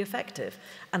they will be effective.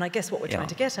 And I guess what we're trying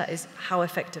to get at is, how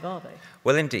effective are they?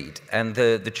 Well, indeed. And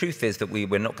the truth is that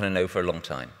we're not going to know for a long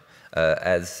time.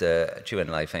 As Chu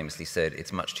Enlai famously said,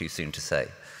 it's much too soon to say.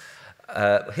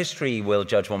 History will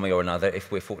judge one way or another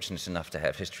if we're fortunate enough to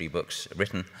have history books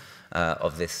written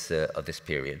of this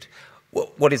period.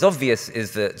 What is obvious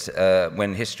is that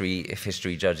if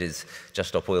history judges, Just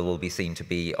Stop Oil will be seen to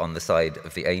be on the side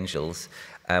of the angels.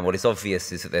 And what is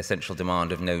obvious is that their central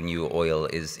demand of no new oil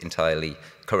is entirely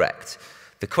correct.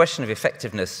 The question of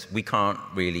effectiveness we can't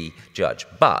really judge.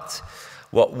 But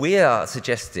what we are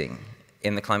suggesting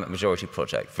in the Climate Majority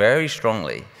Project very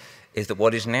strongly is that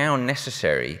what is now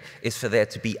necessary is for there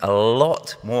to be a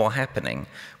lot more happening,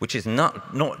 which is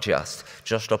not just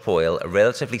Stop Oil, a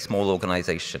relatively small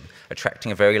organization,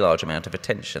 attracting a very large amount of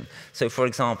attention. So, for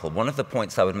example, one of the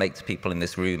points I would make to people in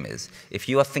this room is, if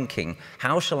you are thinking,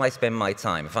 how shall I spend my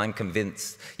time? If I'm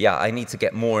convinced, yeah, I need to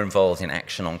get more involved in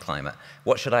action on climate,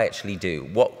 what should I actually do?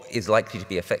 What is likely to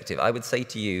be effective? I would say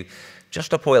to you, Just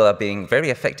Stop Oil are being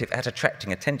very effective at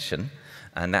attracting attention,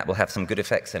 and that will have some good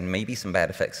effects and maybe some bad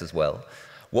effects as well.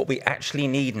 What we actually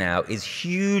need now is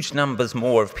huge numbers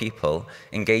more of people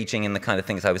engaging in the kind of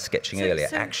things I was sketching earlier,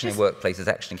 action in workplaces,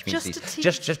 action in communities.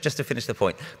 Just to finish the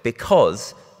point,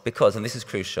 because, and this is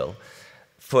crucial,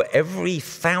 for every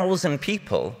 1,000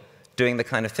 people doing the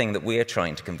kind of thing that we're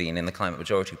trying to convene in the Climate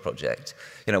Majority Project,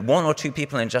 one or two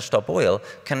people in Just Stop Oil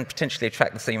can potentially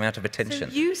attract the same amount of attention.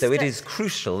 So it is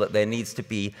crucial that there needs to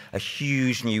be a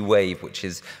huge new wave which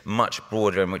is much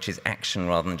broader and which is action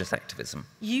rather than just activism.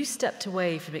 You stepped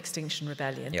away from Extinction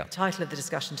Rebellion. Yeah. The title of the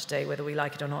discussion today, whether we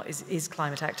like it or not, is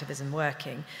climate activism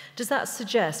working? Does that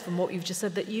suggest, from what you've just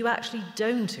said, that you actually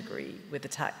don't agree with the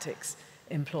tactics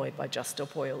employed by Just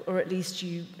Stop Oil, or at least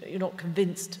you're not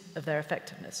convinced of their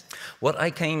effectiveness? What I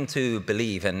came to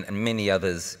believe, and many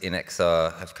others in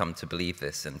XR have come to believe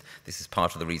this, and this is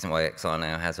part of the reason why XR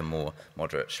now has a more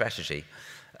moderate strategy,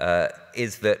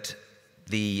 is that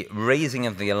the raising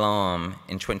of the alarm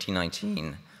in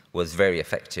 2019 was very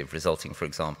effective, resulting, for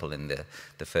example, in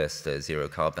the first Zero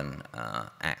Carbon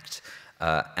Act,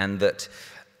 and that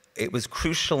it was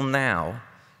crucial now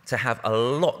to have a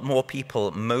lot more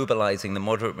people mobilizing the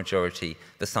moderate majority,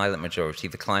 the silent majority,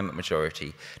 the climate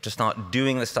majority, to start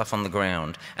doing the stuff on the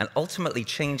ground and ultimately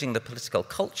changing the political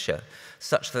culture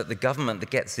such that the government that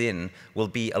gets in will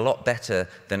be a lot better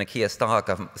than a Keir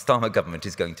Starmer government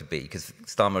is going to be, because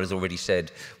Starmer has already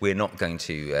said we're not going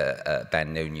to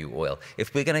ban no new oil.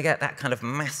 If we're going to get that kind of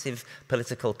massive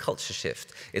political culture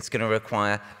shift, it's going to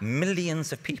require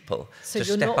millions of people to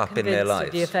step up in their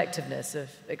lives. So you're not convinced of the effectiveness of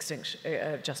Extinction,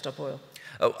 Just Stop Oil?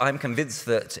 Oh, I'm convinced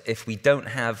that if we don't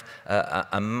have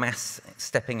a mass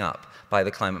stepping up by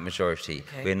the climate majority,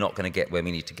 we're not going to get where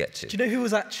we need to get to. Do you know who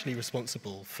was actually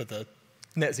responsible for the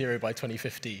net zero by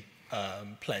 2050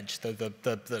 pledge,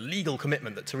 the legal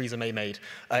commitment that Theresa May made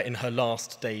in her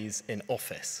last days in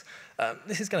office?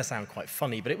 This is going to sound quite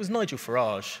funny, but it was Nigel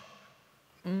Farage.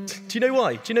 Do you know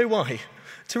why? Do you know why?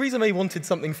 Theresa May wanted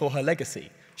something for her legacy.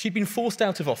 She'd been forced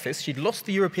out of office. She'd lost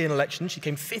the European elections. She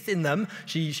came 5th in them.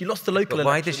 She lost the local elections.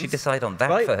 Why did she decide on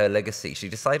that for her legacy? She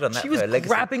decided on that for her legacy. She was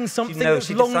grabbing something that's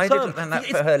long-term. She decided on that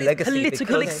for her legacy.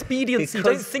 Political expediency.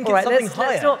 Don't think it's something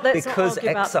higher. Because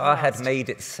XR had made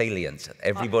it salient.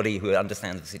 Everybody who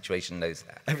understands the situation knows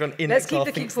that. Everyone in Let's keep XR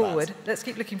looking thinks forward. that. Let's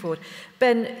keep looking forward.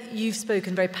 Ben, you've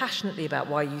spoken very passionately about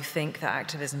why you think that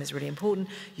activism is really important.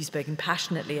 You've spoken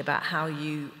passionately about how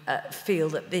you feel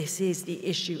that this is the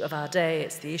issue of our day.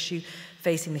 It's the issue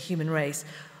facing the human race.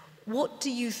 What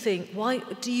do you think, why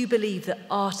do you believe that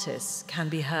artists can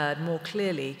be heard more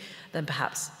clearly than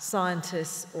perhaps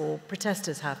scientists or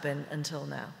protesters have been until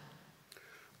now?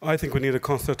 I think we need a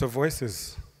concert of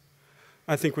voices.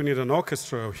 I think we need an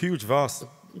orchestra, a huge, vast,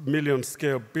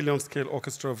 million-scale, billion-scale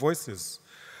orchestra of voices.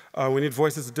 We need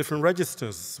voices at different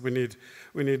registers. We need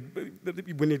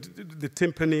the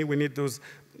timpani, we need those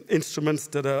instruments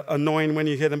that are annoying when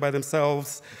you hear them by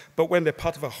themselves, but when they're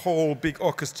part of a whole big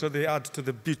orchestra, they add to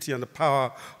the beauty and the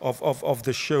power of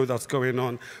the show that's going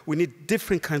on. We need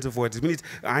different kinds of voices. We need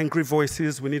angry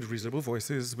voices, we need reasonable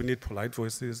voices, we need polite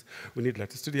voices, we need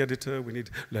letters to the editor, we need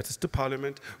letters to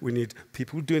Parliament, we need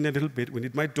people doing a little bit, we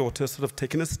need my daughter sort of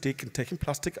taking a stick and taking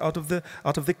plastic out of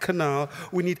the canal.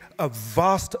 We need a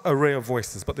vast array of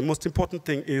voices, but the most important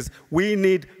thing is we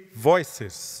need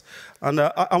voices. And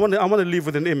I want to leave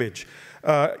with an image.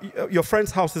 Your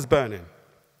friend's house is burning.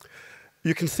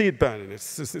 You can see it burning.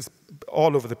 It's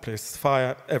all over the place,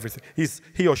 fire, everything.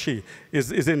 He or she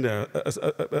is in there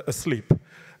asleep.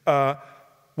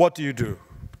 What do you do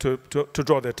to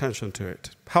draw the attention to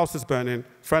it? House is burning,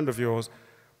 friend of yours.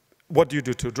 What do you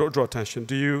do to draw attention?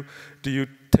 Do you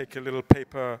take a little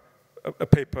paper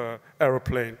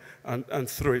aeroplane and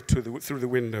throw it through the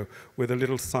window with a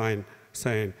little sign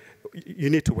saying, you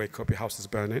need to wake up, your house is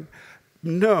burning?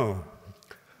 No.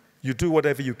 You do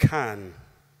whatever you can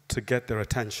to get their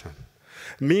attention.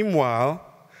 Meanwhile,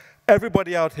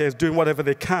 everybody out here is doing whatever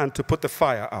they can to put the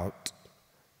fire out.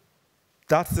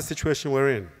 That's the situation we're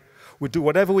in. We do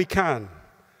whatever we can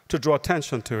to draw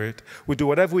attention to it. We do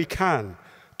whatever we can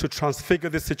to transfigure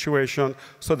the situation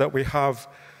so that we have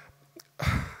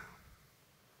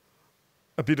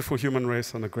a beautiful human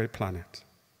race on a great planet.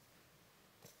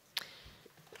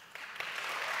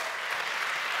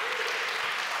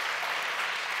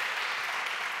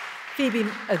 Phoebe,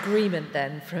 agreement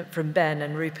then from Ben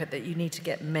and Rupert that you need to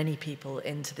get many people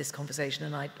into this conversation,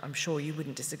 and I'm sure you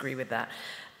wouldn't disagree with that.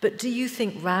 But do you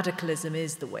think radicalism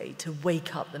is the way to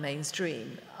wake up the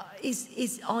mainstream?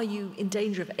 Are you in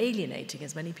danger of alienating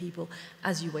as many people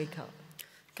as you wake up?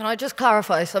 Can I just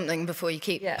clarify something before you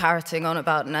keep parroting on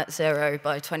about net zero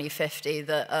by 2050,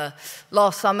 that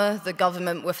last summer the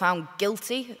government were found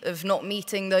guilty of not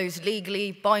meeting those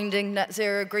legally binding net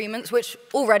zero agreements, which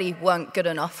already weren't good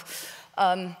enough.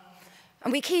 And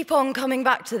we keep on coming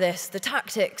back to this, the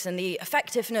tactics and the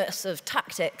effectiveness of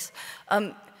tactics.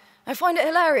 I find it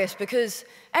hilarious because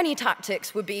any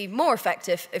tactics would be more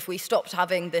effective if we stopped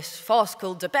having this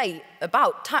farcical debate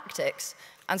about tactics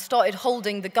and started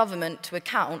holding the government to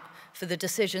account for the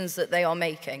decisions that they are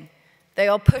making. They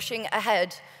are pushing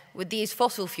ahead with these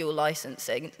fossil fuel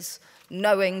licensings,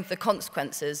 knowing the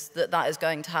consequences that that is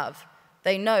going to have.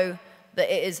 They know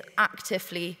that it is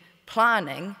actively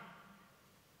planning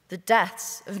the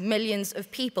deaths of millions of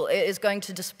people. It is going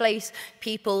to displace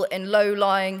people in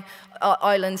low-lying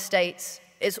island states.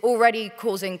 It's already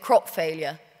causing crop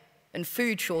failure and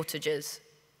food shortages.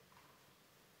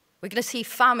 We're going to see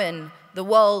famine the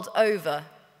world over.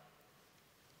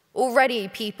 Already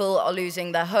people are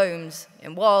losing their homes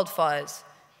in wildfires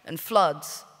and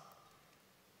floods.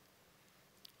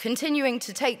 Continuing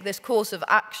to take this course of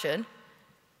action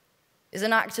is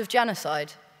an act of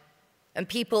genocide, and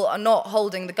people are not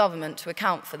holding the government to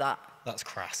account for that. That's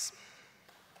crass.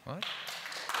 What?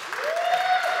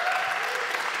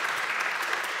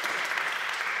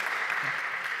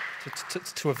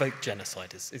 To evoke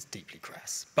genocide is deeply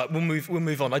crass. But we'll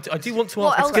move on. I do want to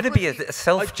ask... It's going to be a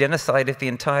self-genocide of the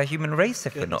entire human race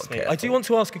if we're not careful. I do want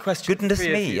to ask a question. Goodness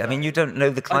me. I mean, you don't know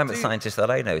the climate scientists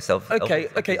that I know. Okay.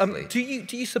 Do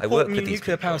you support new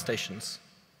nuclear power stations?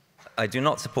 I do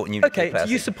not support new nuclear power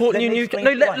do you support new nuclear...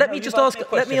 No, let me just ask...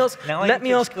 Let me ask...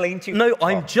 No,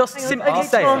 I'm just simply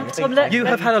saying... You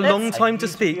have had a long time to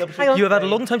speak. You have had a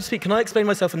long time to speak. Can I explain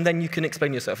myself and then you can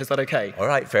explain yourself? Is that okay? All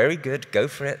right, very good. Go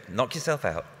for it. Knock yourself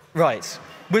out. Right.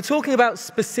 We're talking about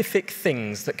specific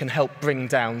things that can help bring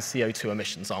down CO2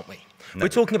 emissions, aren't we? No. We're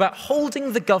talking about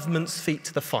holding the government's feet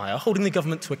to the fire, holding the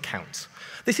government to account.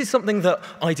 This is something that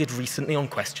I did recently on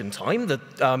Question Time. The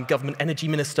government energy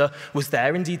minister was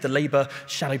there. Indeed, the Labour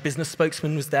shadow business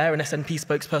spokesman was there, an SNP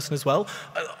spokesperson as well.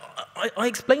 I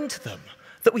explained to them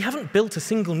that we haven't built a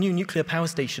single new nuclear power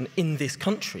station in this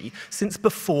country since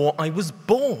before I was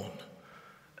born.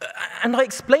 And I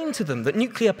explained to them that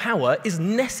nuclear power is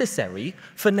necessary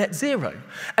for net zero.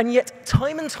 And yet,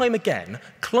 time and time again,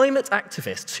 climate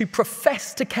activists who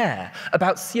profess to care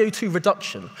about CO2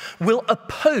 reduction will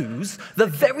oppose the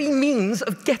very means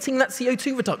of getting that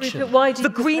CO2 reduction. Rupert, why do you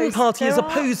the Green Party is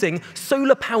opposing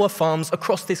solar power farms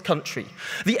across this country.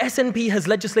 The SNP has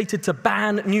legislated to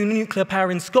ban new nuclear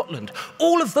power in Scotland.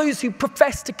 All of those who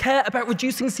profess to care about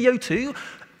reducing CO2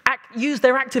 use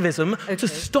their activism to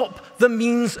stop the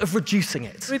means of reducing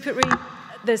it. Rupert Read,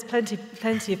 there's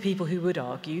plenty of people who would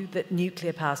argue that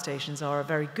nuclear power stations are a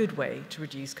very good way to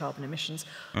reduce carbon emissions.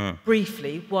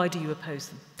 Briefly, why do you oppose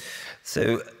them?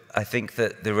 So I think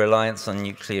that the reliance on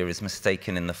nuclear is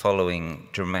mistaken in the following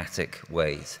dramatic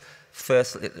ways.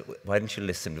 First, why don't you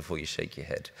listen before you shake your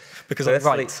head? Because I'm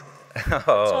right.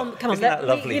 Tom, come on,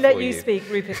 let you speak,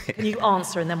 Rupert. Can you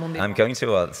answer and then we'll move on? I'm going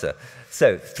to answer.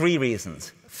 So, 3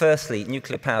 reasons. Firstly,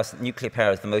 nuclear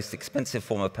power is the most expensive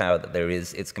form of power that there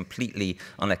is. It's completely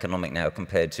uneconomic now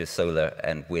compared to solar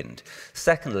and wind.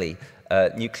 Secondly,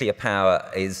 nuclear power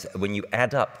is, when you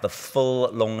add up the full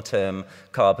long-term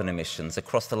carbon emissions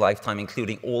across the lifetime,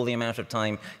 including all the amount of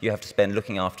time you have to spend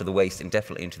looking after the waste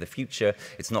indefinitely into the future,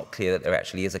 it's not clear that there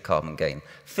actually is a carbon gain.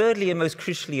 Thirdly, and most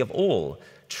crucially of all,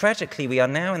 tragically, we are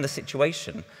now in the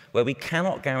situation where we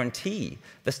cannot guarantee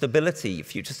the stability,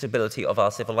 future stability of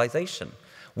our civilization.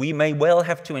 We may well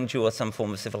have to endure some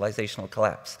form of civilizational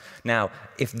collapse. Now,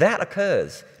 if that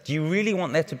occurs, do you really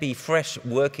want there to be fresh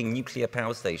working nuclear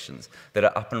power stations that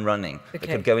are up and running, that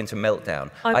could go into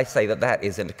meltdown? I say that that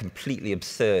is a completely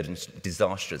absurd and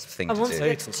disastrous thing to do. I want to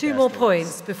get to 2 more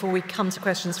points before we come to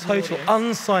questions from Total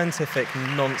unscientific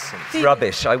nonsense. It's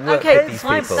rubbish. I work with these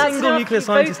people. Single nuclear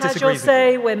scientist disagrees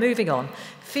with you. We're moving on.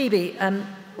 Phoebe,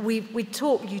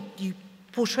 you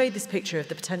portrayed this picture of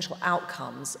the potential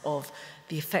outcomes of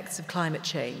the effects of climate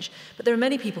change. But there are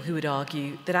many people who would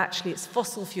argue that actually it's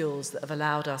fossil fuels that have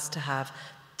allowed us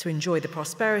to enjoy the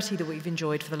prosperity that we've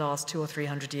enjoyed for the last 200 or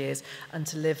 300 years and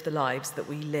to live the lives that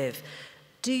we live.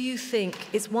 Do you think,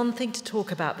 it's one thing to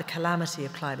talk about the calamity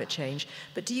of climate change,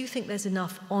 but do you think there's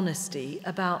enough honesty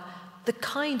about the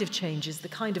kind of changes, the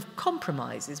kind of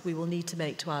compromises we will need to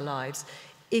make to our lives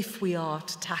if we are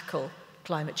to tackle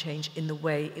climate change in the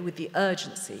way, with the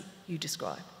urgency you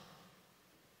describe?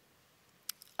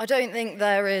 I don't think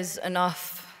there is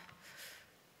enough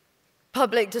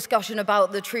public discussion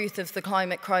about the truth of the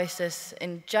climate crisis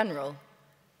in general.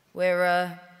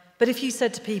 But if you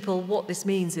said to people what this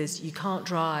means is you can't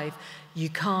drive, you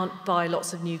can't buy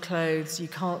lots of new clothes, you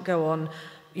can't go on,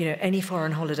 any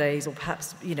foreign holidays, or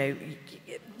perhaps,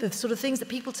 the sort of things that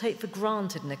people take for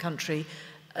granted in a country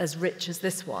as rich as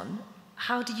this one,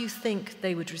 how do you think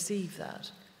they would receive that?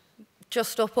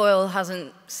 Just Stop Oil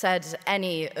hasn't said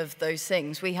any of those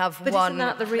things. We have one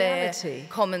clear,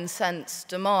 common sense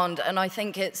demand, and I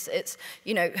think it's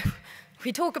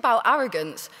we talk about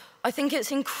arrogance. I think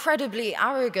it's incredibly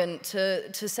arrogant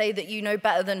to say that you know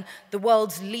better than the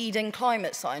world's leading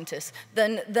climate scientists,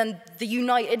 than the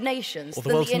United Nations,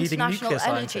 than the International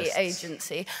Energy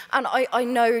Agency. And I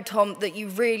know, Tom, that you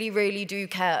really, really do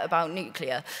care about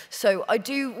nuclear. So I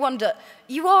do wonder,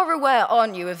 You are aware,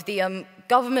 aren't you, of the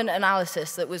government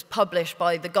analysis that was published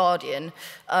by The Guardian,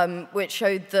 which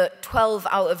showed that 12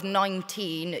 out of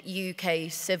 19 UK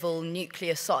civil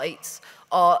nuclear sites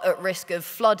are at risk of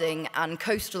flooding and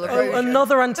coastal erosion. Oh,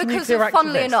 another anti-nuclear activist.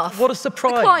 Funnily enough, what a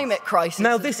surprise. The climate crisis.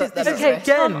 Now, this is Okay,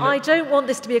 again. Tom, I don't want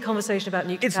this to be a conversation about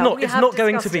nuclear It's power. not. It's not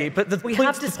going to be. But the point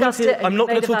is, I'm not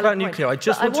going to talk about nuclear. I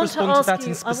just want to respond to that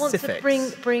in specifics. I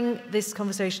want to bring this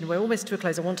conversation. We're almost to a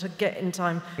close. I want to get in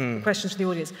time for questions from the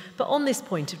audience. But on this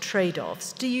point of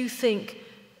trade-offs, do you think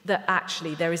that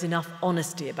actually there is enough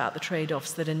honesty about the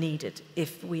trade-offs that are needed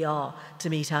if we are to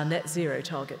meet our net zero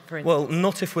target, for instance? Well,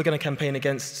 not if we're going to campaign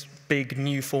against big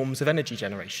new forms of energy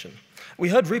generation. We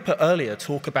heard Rupert earlier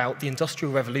talk about the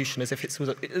Industrial Revolution as if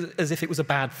it was a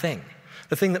bad thing.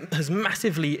 The thing that has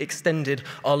massively extended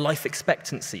our life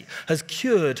expectancy, has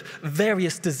cured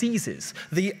various diseases.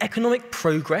 The economic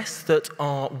progress that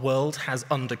our world has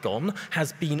undergone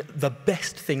has been the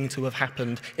best thing to have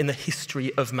happened in the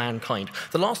history of mankind.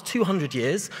 The last 200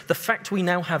 years, the fact we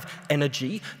now have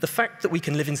energy, the fact that we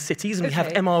can live in cities and we have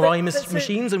MRI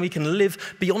machines and we can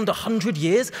live beyond 100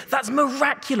 years, that's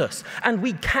miraculous. And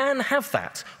we can have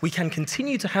that. We can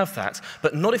continue to have that,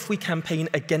 but not if we campaign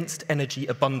against energy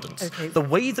abundance. Okay. The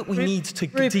way that we need to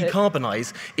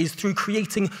decarbonise is through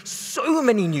creating so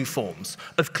many new forms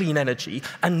of clean energy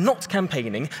and not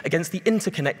campaigning against the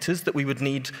interconnectors that we would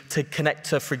need to connect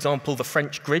to, for example, the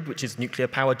French grid, which is nuclear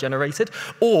power generated,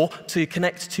 or to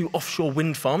connect to offshore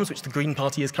wind farms, which the Green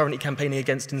Party is currently campaigning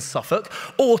against in Suffolk,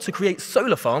 or to create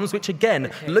solar farms, which again,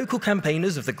 local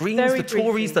campaigners of the Greens, the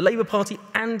Tories, the Labour Party,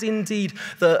 and indeed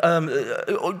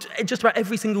just about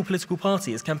every single political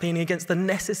party is campaigning against the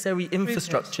necessary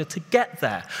infrastructure to get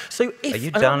there. So if, are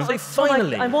you done? So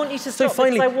finally, I want you to stop. So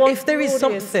finally, if there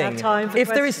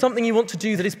is something you want to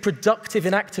do that is productive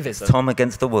in activism, Tom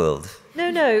against the world.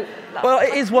 No. Well,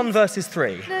 it is 1 versus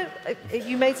 3. No,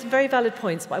 you made some very valid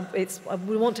points. But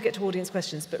we want to get to audience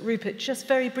questions. But Rupert, just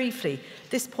very briefly,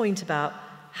 this point about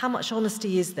how much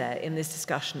honesty is there in this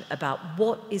discussion about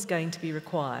what is going to be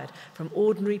required from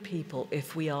ordinary people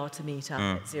if we are to meet our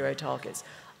net zero targets?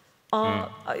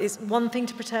 It's one thing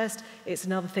to protest, it's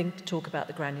another thing to talk about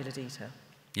the granular detail.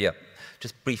 Yeah,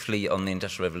 just briefly on the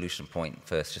Industrial Revolution point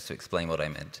first, just to explain what I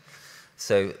meant.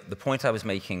 So the point I was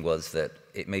making was that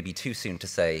it may be too soon to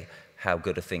say how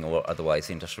good a thing or otherwise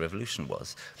the Industrial Revolution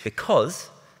was, because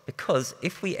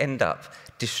if we end up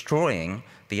destroying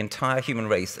the entire human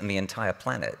race and the entire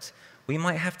planet, we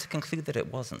might have to conclude that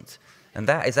it wasn't. And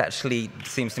that is actually,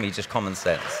 seems to me, just common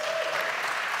sense.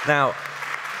 Now,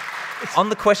 on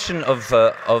the question of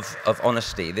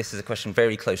honesty, this is a question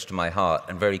very close to my heart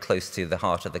and very close to the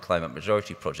heart of the Climate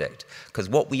Majority Project, because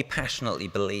what we passionately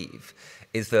believe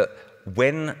is that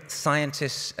when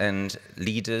scientists and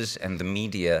leaders and the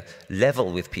media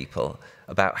level with people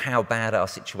about how bad our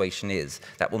situation is,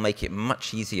 that will make it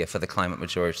much easier for the climate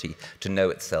majority to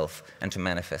know itself and to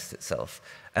manifest itself.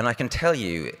 And I can tell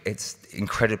you it's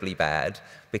incredibly bad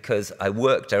because I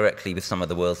work directly with some of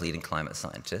the world's leading climate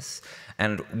scientists,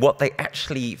 and what they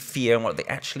actually fear and what they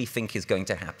actually think is going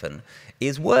to happen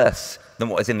is worse than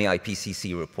what is in the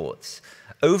IPCC reports.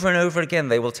 Over and over again,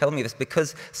 they will tell me this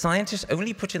because scientists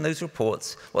only put in those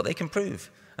reports what they can prove.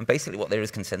 And basically what there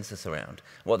is consensus around.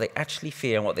 What they actually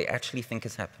fear and what they actually think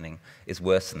is happening is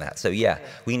worse than that. So yeah,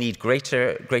 we need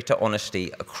greater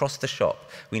honesty across the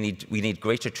shop. We need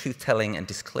greater truth-telling and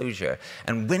disclosure.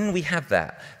 And when we have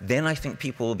that, then I think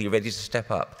people will be ready to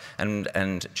step up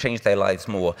and change their lives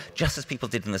more, just as people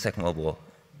did in the Second World War.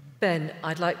 Ben,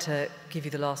 I'd like to give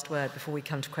you the last word before we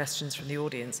come to questions from the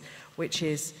audience, which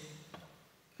is,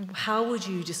 how would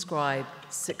you describe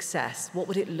success? What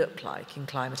would it look like in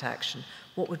climate action?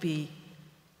 What would,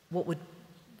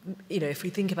 if we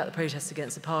think about the protests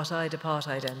against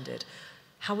apartheid ended,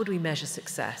 how would we measure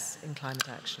success in climate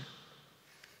action?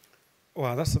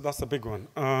 Well, that's a big one.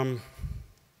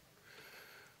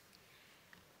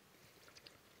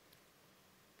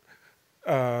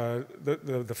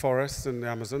 The forests in the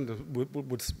Amazon,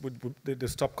 they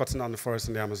stop cutting down the forests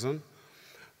in the Amazon.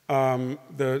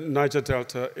 The Niger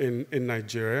Delta in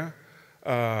Nigeria,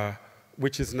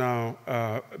 which is now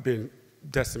being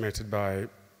decimated by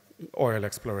oil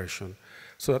exploration,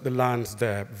 so that the lands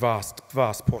there, vast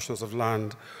portions of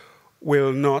land,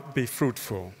 will not be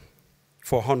fruitful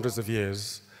for hundreds of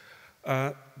years,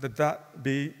 that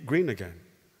be green again.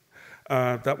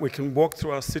 That we can walk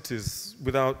through our cities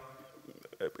without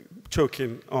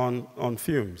choking on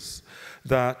fumes.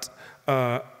 That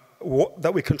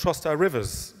we can trust our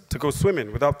rivers to go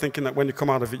swimming without thinking that when you come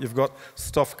out of it, you've got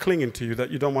stuff clinging to you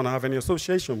that you don't want to have any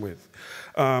association with.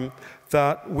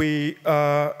 That we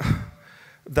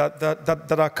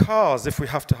that our cars, if we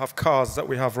have to have cars that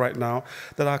we have right now,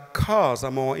 that our cars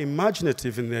are more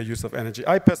imaginative in their use of energy.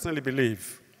 I personally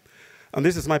believe, and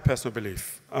this is my personal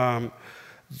belief,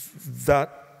 that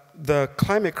the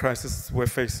climate crisis we're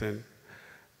facing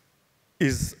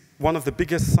is one of the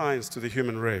biggest signs to the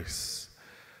human race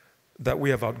that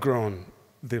we have outgrown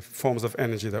the forms of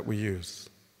energy that we use.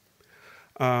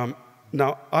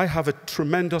 Now, I have a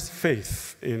tremendous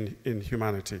faith in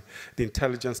humanity, the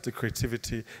intelligence, the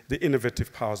creativity, the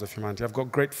innovative powers of humanity. I've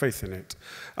got great faith in it.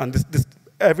 And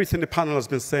everything the panel has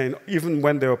been saying, even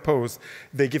when they're opposed,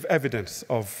 they give evidence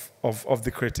of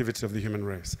the creativity of the human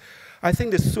race. I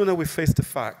think the sooner we face the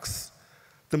facts,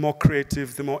 the more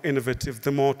creative, the more innovative,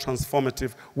 the more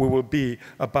transformative we will be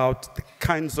about the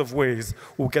kinds of ways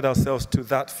we'll get ourselves to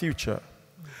that future.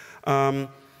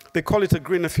 They call it a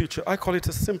greener future. I call it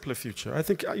a simpler future. I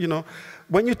think, you know,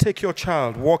 when you take your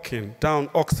child walking down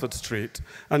Oxford Street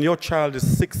and your child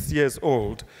is 6 years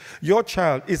old, your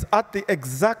child is at the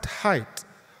exact height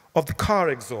of the car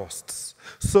exhausts.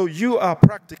 So you are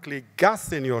practically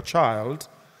gassing your child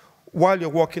while you're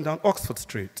walking down Oxford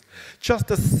Street.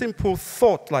 Just a simple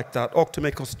thought like that ought to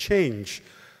make us change,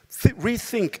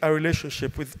 rethink our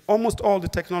relationship with almost all the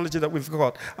technology that we've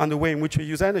got and the way in which we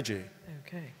use energy.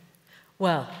 Okay.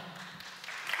 Well,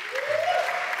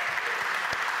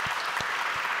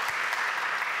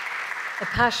 a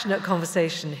passionate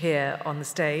conversation here on the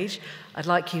stage. I'd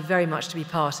like you very much to be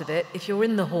part of it. If you're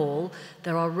in the hall,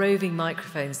 there are roving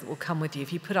microphones that will come with you.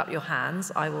 If you put up your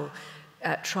hands, I will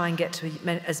try and get to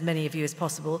as many of you as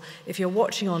possible. If you're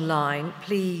watching online,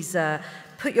 please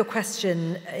put your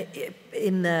question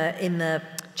in the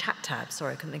chat tab.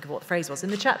 Sorry, I couldn't think of what the phrase was. In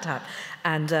the chat tab.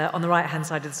 And on the right-hand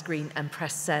side of the screen, and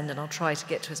press send. And I'll try to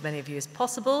get to as many of you as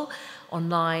possible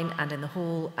online and in the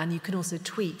hall. And you can also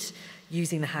tweet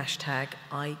using the hashtag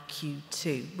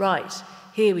IQ2. Right,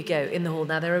 here we go, in the hall.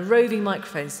 Now, there are roving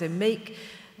microphones, so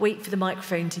wait for the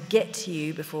microphone to get to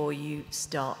you before you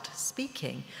start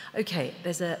speaking. Okay,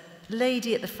 there's a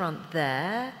lady at the front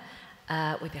there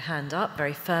with your hand up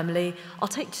very firmly. I'll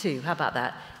take two, how about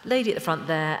that? Lady at the front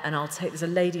there, and there's a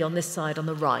lady on this side on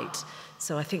the right.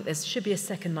 So I think there should be a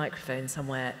second microphone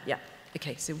somewhere. Yeah,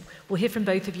 okay, so we'll hear from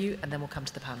both of you, and then we'll come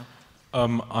to the panel.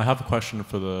 I have a question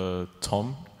for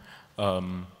Tom.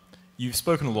 You've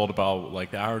spoken a lot about like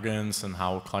the arrogance and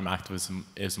how climate activism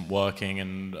isn't working,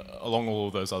 and along all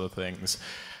of those other things.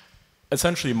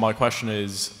 Essentially, my question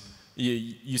is,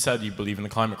 you said you believe in the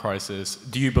climate crisis.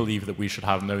 Do you believe that we should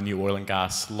have no new oil and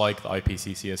gas, like the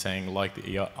IPCC is saying, like the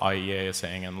IEA is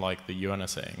saying, and like the UN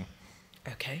is saying?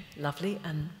 Okay, lovely.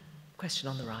 And question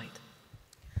on the right.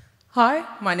 Hi,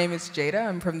 my name is Jada.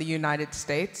 I'm from the United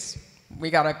States. We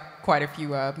got quite a few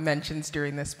mentions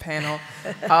during this panel.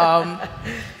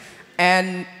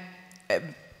 And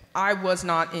I was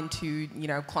not into,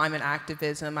 climate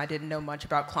activism. I didn't know much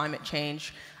about climate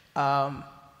change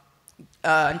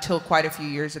until quite a few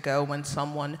years ago when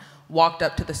someone walked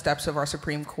up to the steps of our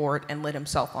Supreme Court and lit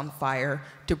himself on fire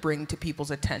to bring to people's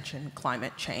attention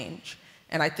climate change.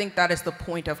 And I think that is the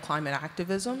point of climate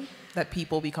activism, that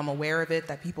people become aware of it,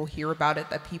 that people hear about it,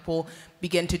 that people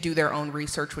begin to do their own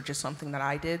research, which is something that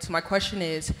I did. So my question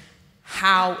is,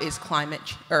 how is climate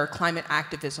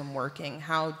activism working?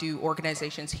 How do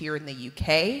organizations here in the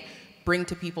UK bring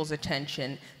to people's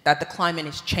attention that the climate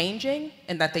is changing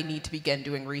and that they need to begin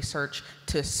doing research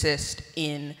to assist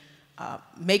in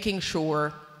making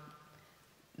sure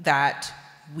that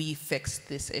we fix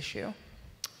this issue?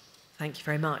 Thank you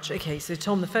very much. Okay, so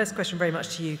Tom, the first question very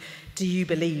much to you. Do you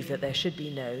believe that there should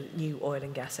be no new oil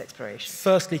and gas exploration?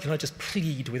 Firstly, can I just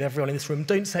plead with everyone in this room,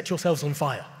 don't set yourselves on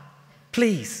fire.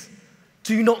 Please.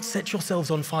 Do not set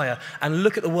yourselves on fire, and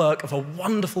look at the work of a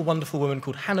wonderful, wonderful woman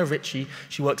called Hannah Ritchie.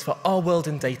 She works for Our World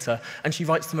in Data, and she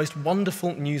writes the most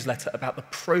wonderful newsletter about the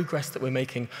progress that we're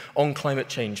making on climate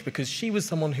change, because she was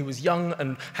someone who was young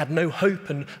and had no hope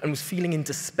and was feeling in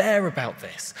despair about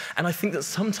this. And I think that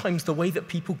sometimes the way that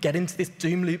people get into this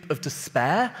doom loop of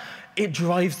despair, it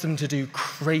drives them to do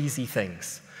crazy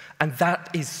things. And that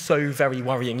is so very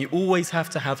worrying. You always have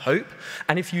to have hope.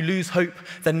 And if you lose hope,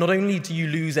 then not only do you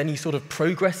lose any sort of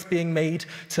progress being made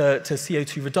to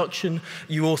CO2 reduction,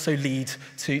 you also lead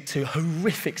to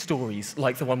horrific stories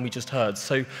like the one we just heard.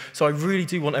 So I really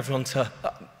do want everyone to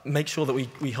make sure that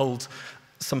we hold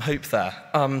some hope there.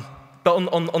 But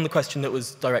on the question that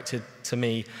was directed to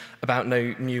me about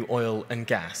no new oil and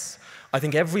gas, I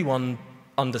think everyone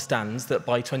understands that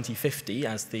by 2050,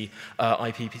 as the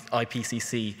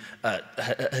IPCC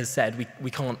has said,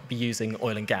 we can't be using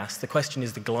oil and gas. The question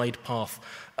is the glide path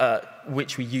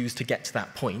which we use to get to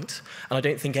that point. And I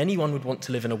don't think anyone would want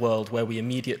to live in a world where we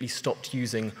immediately stopped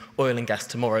using oil and gas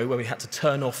tomorrow, where we had to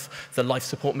turn off the life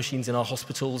support machines in our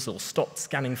hospitals or stopped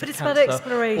scanning for cancer. But it's about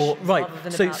exploration. Right.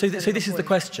 So This is the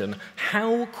question.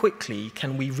 How quickly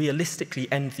can we realistically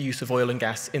end the use of oil and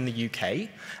gas in the UK?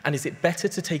 And is it better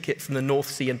to take it from the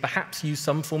North Sea and perhaps use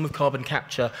some form of carbon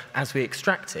capture as we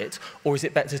extract it? Or is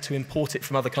it better to import it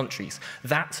from other countries?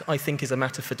 That, I think, is a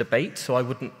matter for debate, so I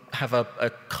wouldn't have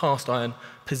a cast iron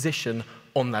position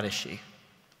on that issue.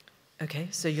 Okay,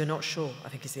 so you're not sure, I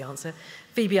think is the answer.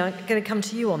 Phoebe, I'm going to come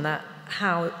to you on that.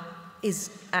 How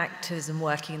is activism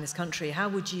working in this country? How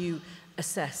would you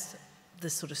assess the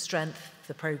sort of strength,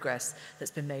 the progress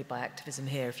that's been made by activism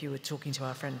here, if you were talking to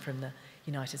our friend from the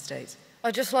United States?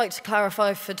 I'd just like to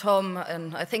clarify for Tom,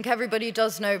 and I think everybody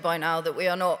does know by now, that we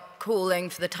are not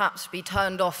calling for the taps to be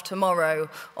turned off tomorrow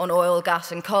on oil,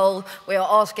 gas and coal. We are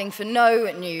asking for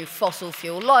no new fossil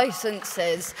fuel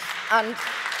licenses.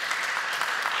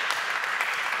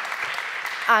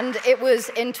 And it was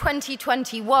in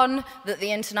 2021 that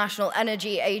the International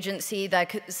Energy Agency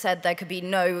said there could be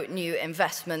no new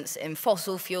investments in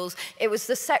fossil fuels. It was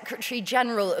the Secretary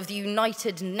General of the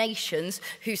United Nations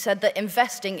who said that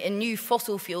investing in new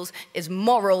fossil fuels is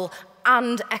moral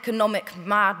and economic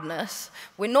madness.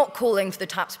 We're not calling for the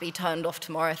taps to be turned off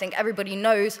tomorrow. I think everybody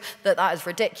knows that that is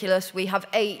ridiculous. We have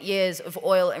 8 years of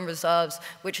oil in reserves,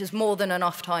 which is more than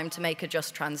enough time to make a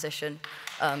just transition.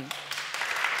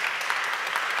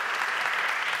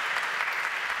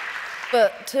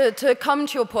 But to come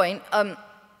to your point, I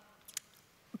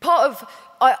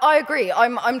agree.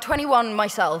 I'm 21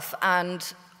 myself,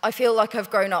 and I feel like I've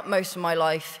grown up most of my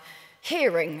life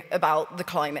hearing about the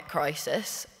climate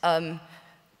crisis.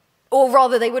 Or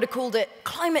rather, they would have called it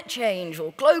climate change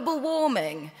or global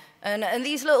warming. And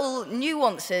these little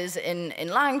nuances in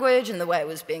language and the way it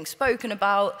was being spoken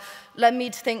about led me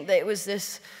to think that it was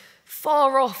this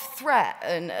far-off threat,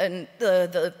 and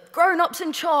the grown-ups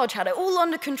in charge had it all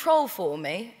under control for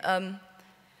me,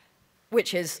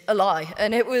 which is a lie.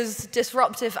 And it was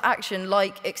disruptive action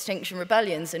like Extinction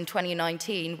Rebellions in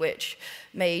 2019 which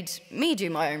made me do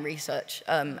my own research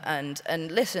and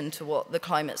listen to what the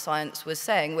climate science was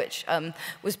saying, which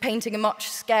was painting a much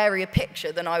scarier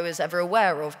picture than I was ever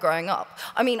aware of growing up.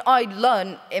 I mean, I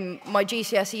learned in my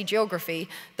GCSE geography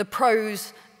the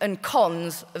pros and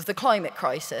cons of the climate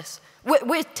crisis.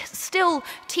 We're still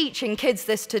teaching kids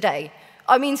this today.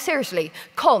 I mean, seriously,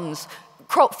 cons: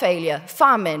 crop failure,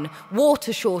 famine,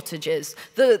 water shortages,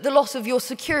 the loss of your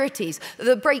securities,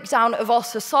 the breakdown of our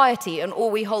society and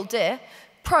all we hold dear.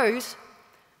 Pros: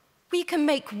 we can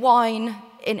make wine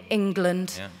in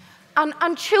England. Yeah.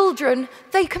 And children,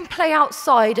 they can play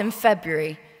outside in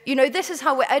February. You know, this is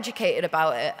how we're educated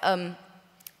about it.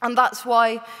 And that's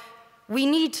why we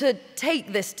need to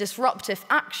take this disruptive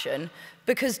action,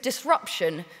 because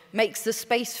disruption makes the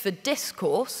space for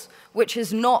discourse, which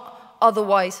is not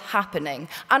otherwise happening.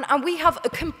 And we have a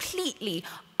completely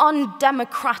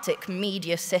undemocratic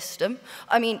media system.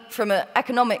 I mean, from an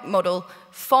economic model,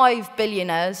 5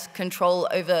 billionaires control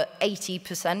over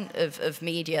 80% of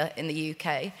media in the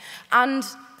UK. And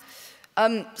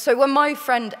so when my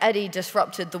friend Eddie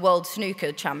disrupted the World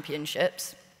Snooker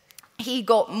Championships, he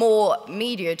got more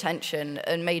media attention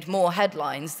and made more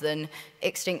headlines than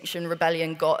Extinction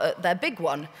Rebellion got at their big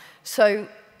one. So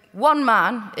one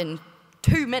man in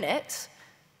 2 minutes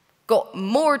got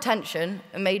more attention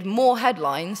and made more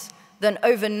headlines than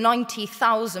over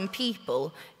 90,000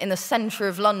 people in the centre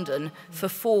of London for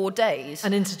 4 days.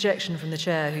 An interjection from the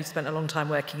chair, who spent a long time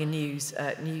working in news.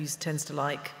 News tends to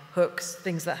like hooks,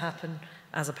 things that happen,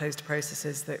 as opposed to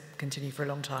processes that continue for a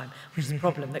long time, which is a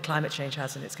problem that climate change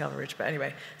has in its coverage. But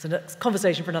anyway, it's a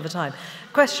conversation for another time.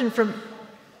 Question from...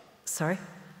 Sorry?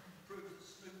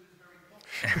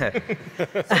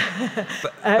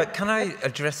 but can I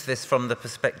address this from the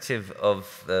perspective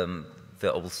of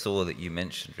the old saw that you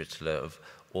mentioned, Ritula, of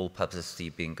all publicity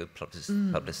being good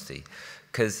publicity?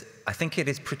 Because I think it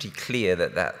is pretty clear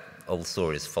that that old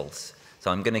saw is false.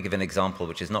 So I'm going to give an example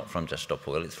which is not from Just Stop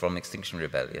Oil, it's from Extinction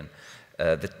Rebellion.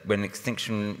 When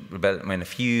a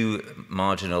few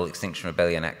marginal Extinction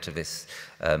Rebellion activists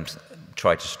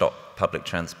tried to stop public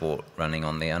transport running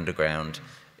on the Underground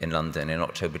in London in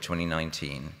October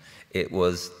 2019, it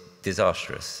was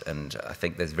disastrous, and I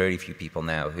think there's very few people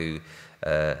now who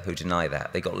deny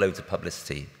that. They got loads of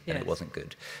publicity, and it wasn't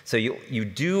good. So you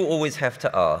do always have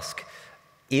to ask,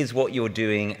 is what you're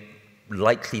doing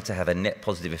likely to have a net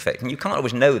positive effect. And you can't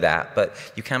always know that, but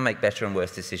you can make better and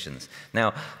worse decisions.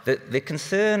 Now, the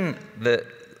concern that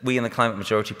we in the Climate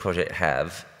Majority Project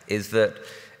have is that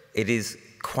it is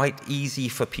quite easy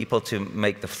for people to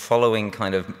make the following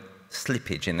kind of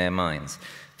slippage in their minds.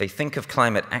 They think of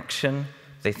climate action,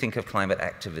 they think of climate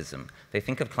activism. They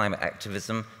think of climate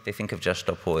activism, they think of Just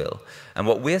Stop Oil. And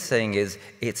what we're saying is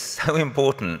it's so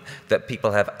important that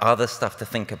people have other stuff to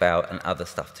think about and other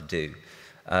stuff to do.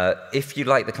 If you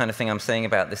like the kind of thing I'm saying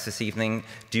about this evening,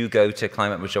 do go to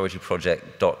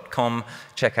climatemajorityproject.com,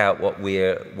 check out what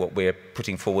we're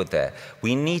putting forward there.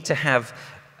 We need to have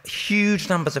huge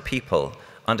numbers of people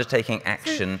undertaking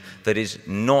action that is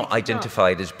not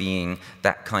identified as being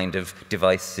that kind of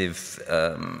divisive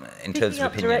in terms of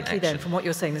opinion directly action. Then from what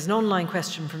you're saying, there's an online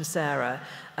question from Sarah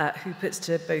who puts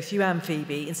to both you and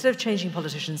Phoebe, instead of changing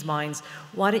politicians' minds,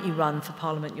 why don't you run for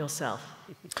Parliament yourself?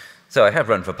 So I have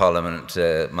run for Parliament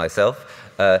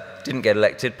myself, didn't get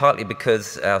elected, partly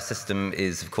because our system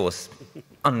is, of course,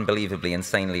 unbelievably,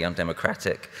 insanely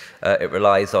undemocratic. It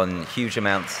relies on huge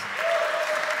amounts.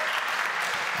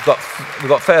 We've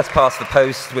got first past the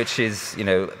post, which is, you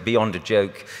know, beyond a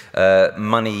joke.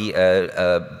 Money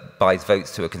buys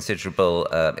votes to a considerable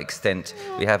extent.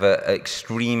 We have an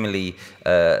extremely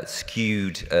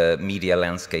skewed media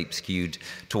landscape, skewed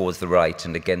towards the right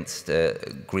and against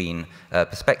green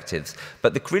perspectives.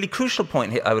 But the really crucial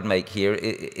point I would make here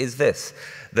is this,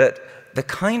 that the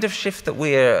kind of shift that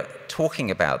we're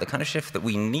talking about, the kind of shift that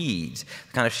we need,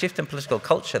 the kind of shift in political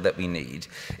culture that we need,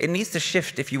 it needs to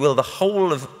shift, if you will, the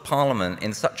whole of Parliament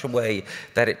in such a way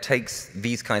that it takes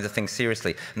these kinds of things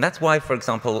seriously. And that's why, for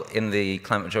example, in the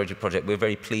Climate Majority Project, we're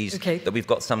very pleased that we've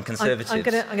got some Conservatives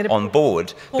on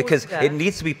board, because it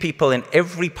needs to be people in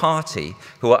every party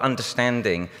who are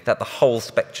understanding that the whole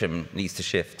spectrum needs to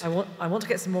shift. I want to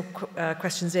get some more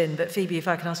questions in, but Phoebe, if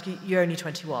I can ask you, you're only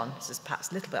 21, this is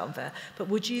perhaps a little bit unfair, but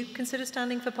would you consider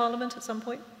standing for Parliament at some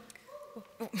point?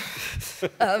 One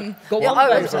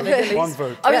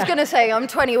vote. I was going to say, I'm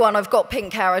 21, I've got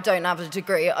pink hair, I don't have a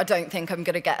degree, I don't think I'm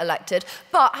going to get elected.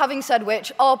 But having said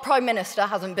which, our Prime Minister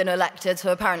hasn't been elected,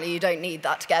 so apparently you don't need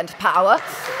that to get into power.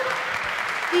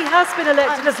 He has been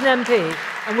elected as an MP,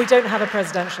 and we don't have a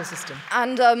presidential system.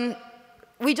 And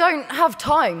we don't have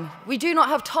time. We do not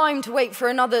have time to wait for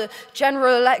another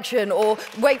general election or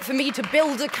wait for me to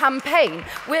build a campaign.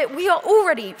 We are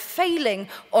already failing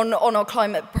on our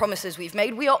climate promises we've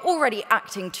made. We are already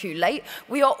acting too late.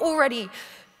 We are already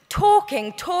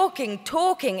talking,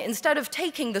 instead of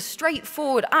taking the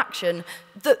straightforward action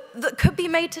that could be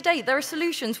made today. There are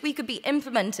solutions we could be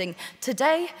implementing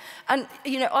today. And,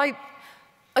 you know, I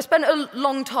spent a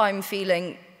long time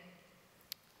feeling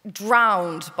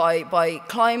drowned by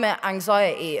climate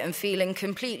anxiety and feeling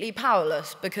completely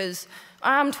powerless because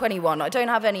I am 21, I don't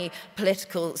have any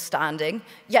political standing,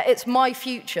 yet it's my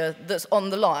future that's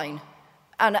on the line.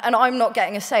 And I'm not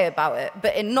getting a say about it,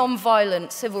 but in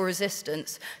non-violent civil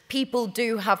resistance, people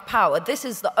do have power. This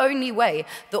is the only way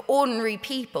that ordinary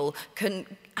people can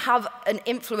have an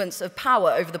influence of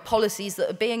power over the policies that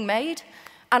are being made.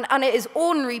 And it is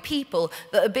ordinary people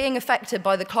that are being affected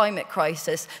by the climate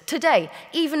crisis. Today,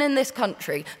 even in this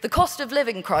country, the cost of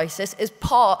living crisis is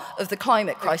part of the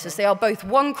climate crisis. They are both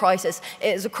one crisis.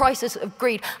 It is a crisis of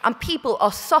greed. And people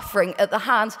are suffering at the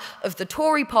hands of the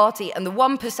Tory party and the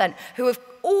 1% who have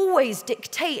always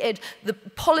dictated the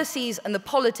policies and the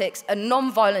politics, and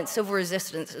non-violent civil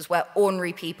resistance is where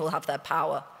ordinary people have their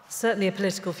power. Certainly a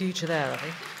political future there, I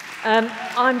think.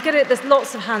 There's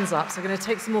lots of hands up, so I'm going to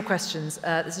take some more questions.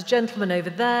 There's a gentleman over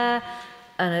there,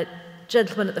 and a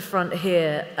gentleman at the front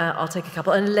here. I'll take a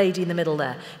couple, and a lady in the middle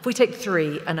there. If we take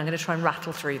three, and I'm going to try and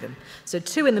rattle through them. So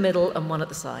two in the middle and one at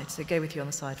the side. So go with you on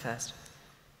the side first.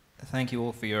 Thank you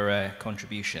all for your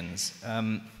contributions.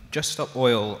 Just Stop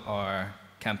Oil are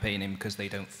campaigning because they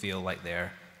don't feel like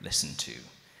they're listened to.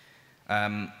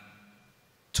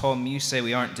 Tom, you say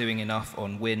we aren't doing enough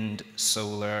on wind,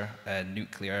 solar,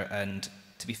 nuclear, and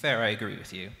to be fair, I agree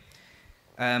with you.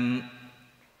 And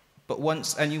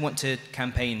you want to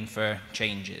campaign for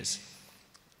changes.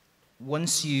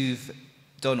 Once you've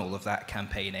done all of that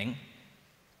campaigning,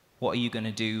 what are you going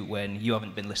to do when you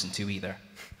haven't been listened to either?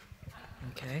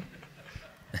 Okay.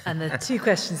 And the two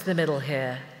questions in the middle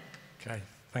here. Okay,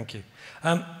 thank you.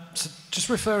 So just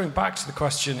referring back to the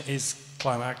question, is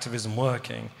climate activism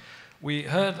working? We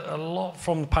heard a lot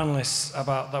from the panelists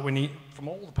about that we need, from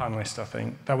all the panelists I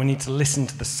think, that we need to listen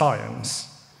to the science.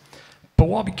 But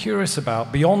what I'd be curious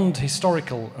about, beyond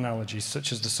historical analogies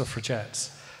such as the suffragettes,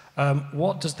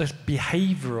 what does the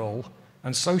behavioural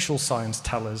and social science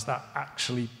tell us that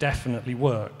actually definitely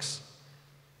works?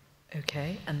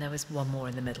 Okay, and there was one more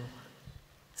in the middle.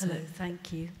 Hello,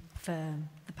 thank you for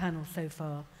the panel so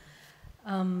far.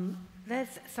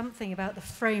 There's something about the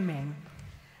framing.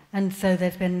 And so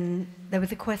there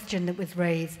was a question that was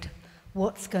raised,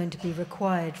 what's going to be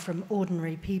required from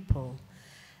ordinary people?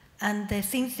 And there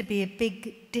seems to be a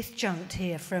big disjunct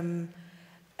here from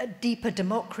a deeper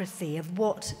democracy of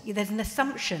there's an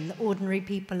assumption that ordinary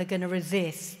people are going to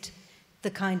resist the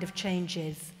kind of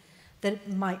changes that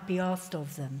might be asked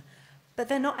of them. But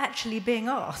they're not actually being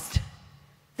asked.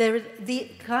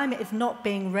 The climate is not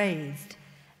being raised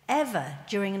ever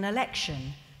during an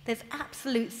election. There's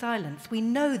absolute silence. We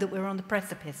know that we're on the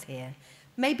precipice here,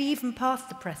 maybe even past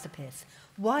the precipice.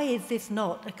 Why is this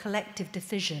not a collective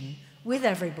decision with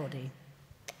everybody?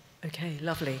 Okay,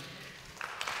 lovely.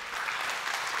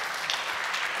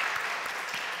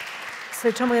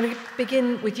 So, Tom, I'm going to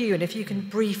begin with you, and if you can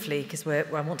briefly, because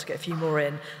I want to get a few more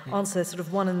in, answer sort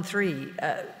of 1 and 3.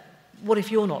 What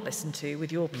if you're not listened to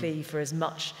with your plea for as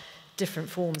much different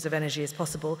forms of energy as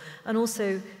possible? And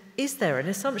also, is there an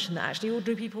assumption that actually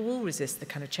ordinary people will resist the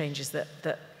kind of changes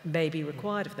that may be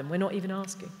required of them? We're not even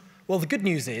asking. Well, the good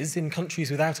news is, in countries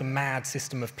without a mad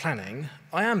system of planning,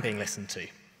 I am being listened to.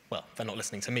 Well, they're not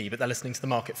listening to me, but they're listening to the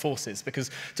market forces, because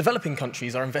developing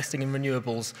countries are investing in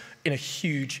renewables in a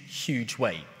huge, huge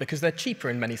way, because they're cheaper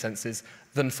in many senses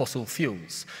than fossil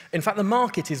fuels. In fact, the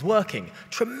market is working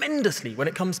tremendously when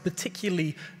it comes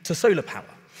particularly to solar power.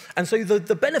 And so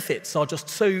the benefits are just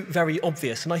so very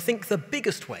obvious, and I think the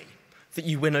biggest way that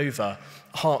you win over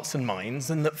hearts and minds,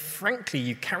 and that frankly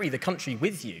you carry the country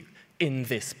with you in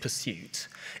this pursuit,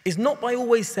 is not by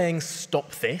always saying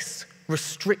stop this,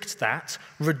 restrict that,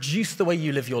 reduce the way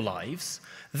you live your lives.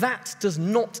 That does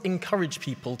not encourage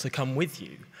people to come with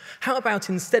you. How about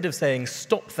instead of saying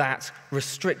stop that,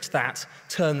 restrict that,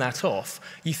 turn that off,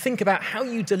 you think about how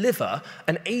you deliver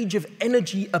an age of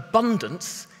energy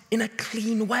abundance in a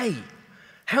clean way?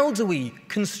 How do we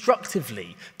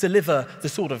constructively deliver the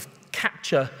sort of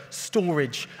capture,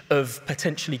 storage of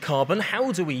potentially carbon?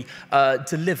 How do we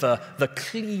deliver the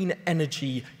clean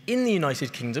energy in the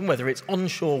United Kingdom, whether it's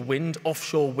onshore wind,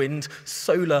 offshore wind,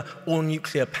 solar or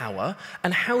nuclear power?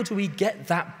 And how do we get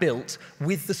that built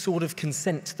with the sort of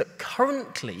consent that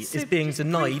currently is being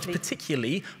denied,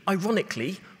 particularly,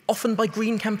 ironically, often by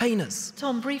green campaigners?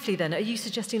 Tom, briefly then, are you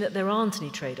suggesting that there aren't any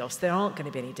trade-offs? There aren't going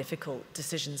to be any difficult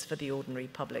decisions for the ordinary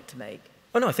public to make?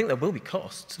 Oh no, I think there will be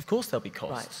costs. Of course there'll be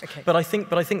costs. Right, okay. But I think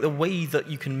the way that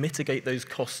you can mitigate those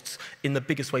costs in the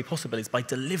biggest way possible is by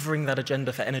delivering that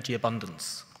agenda for energy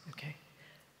abundance. Okay.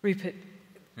 Rupert,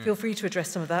 feel free to address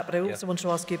some of that, but I also want to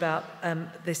ask you about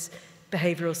this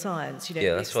behavioural science. You know,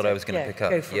 yeah, that's what I was going to pick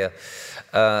up. Go for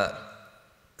it.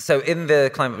 So in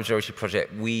the Climate Majority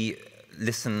Project, we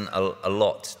listen a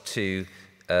lot to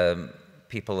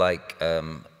people like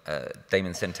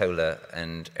Damon Centola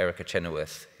and Erica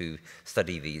Chenoweth, who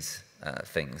study these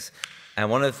things. And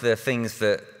one of the things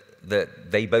that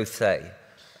they both say,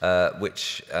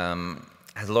 which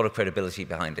has a lot of credibility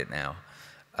behind it now,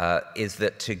 is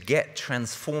that to get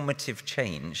transformative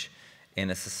change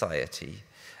in a society,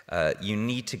 you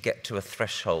need to get to a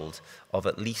threshold of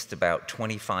at least about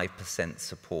 25%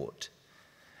 support.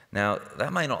 Now,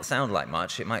 that might not sound like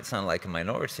much, it might sound like a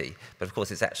minority, but of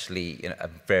course it's actually a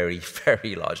very,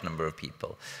 very large number of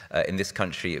people. In this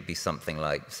country, it would be something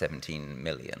like 17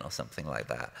 million or something like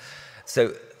that.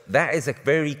 So that is a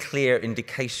very clear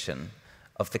indication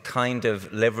of the kind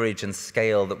of leverage and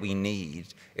scale that we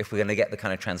need if we're going to get the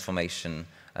kind of transformation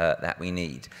that we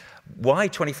need. Why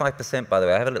 25%, by the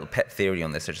way? I have a little pet theory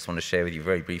on this I just want to share with you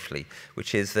very briefly,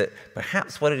 which is that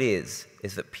perhaps what it is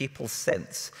that people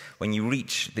sense when you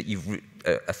reach that you've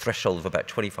a threshold of about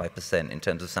 25% in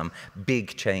terms of some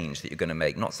big change that you're going to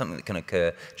make, not something that can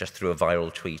occur just through a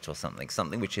viral tweet or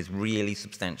something which is really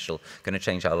substantial, going to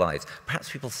change our lives.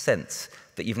 Perhaps people sense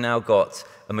that you've now got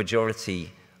a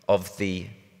majority of the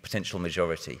potential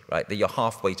majority, right? That you're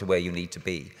halfway to where you need to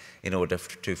be in order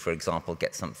to, for example,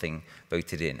 get something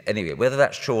voted in. Anyway, whether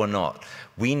that's true or not,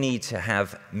 we need to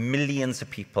have millions of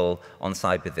people on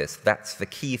side with this. That's the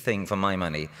key thing, for my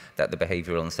money, that the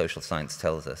behavioral and social science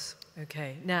tells us.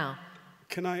 Okay, now.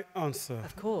 Can I answer?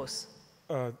 Of course.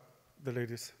 The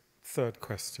lady's third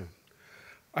question.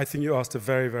 I think you asked a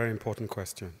very, very important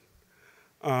question.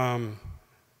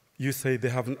 You say they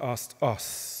haven't asked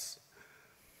us.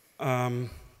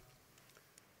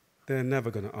 They're never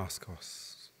going to ask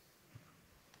us.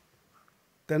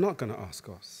 They're not going to ask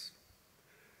us.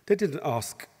 They didn't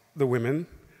ask the women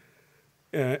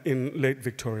in late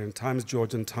Victorian times,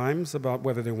 Georgian times, about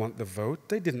whether they want the vote.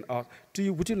 They didn't ask,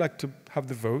 would you like to have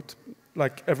the vote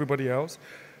like everybody else?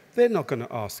 They're not going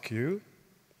to ask you.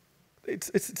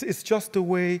 It's just the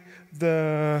way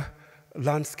the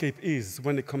landscape is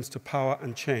when it comes to power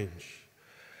and change.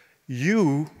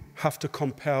 You have to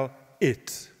compel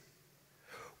it.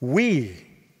 We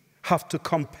have to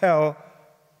compel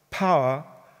power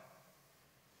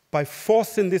by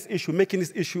forcing this issue, making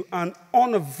this issue an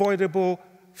unavoidable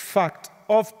fact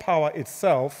of power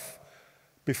itself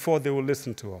before they will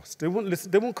listen to us. They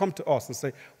won't come to us and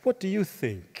say, what do you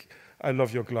think? I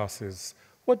love your glasses.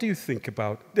 What do you think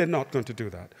about? They're not going to do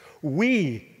that.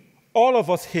 We, all of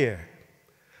us here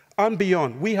and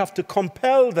beyond, we have to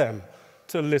compel them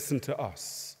to listen to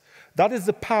us. That is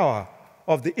the power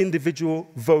of the individual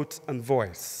vote and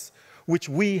voice, which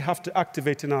we have to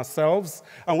activate in ourselves,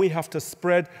 and we have to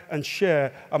spread and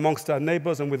share amongst our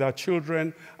neighbors and with our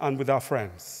children and with our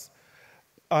friends.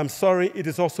 I'm sorry, it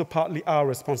is also partly our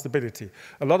responsibility.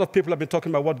 A lot of people have been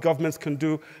talking about what governments can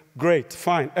do. Great,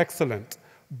 fine, excellent.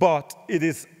 But it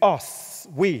is us,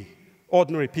 we,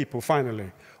 ordinary people,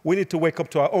 finally. We need to wake up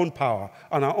to our own power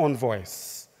and our own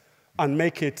voice and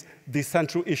make it the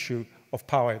central issue of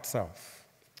power itself.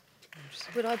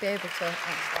 Would I be able to answer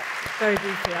that? Very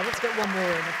briefly, I want to get one more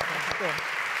in. Go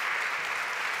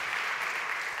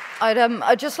on.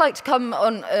 I'd just like to come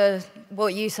on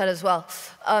what you said as well.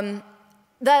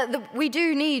 We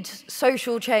do need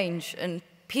social change, and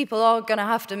people are going to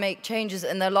have to make changes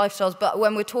in their lifestyles, but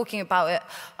when we're talking about it,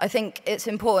 I think it's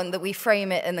important that we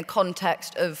frame it in the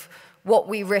context of what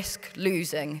we risk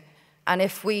losing. And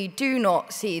if we do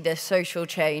not see this social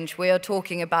change, we are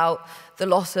talking about the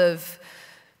loss of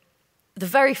the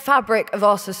very fabric of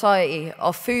our society,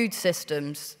 our food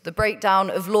systems, the breakdown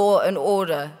of law and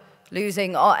order,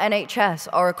 losing our NHS,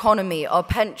 our economy, our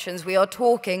pensions. We are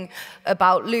talking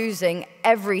about losing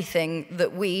everything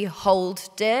that we hold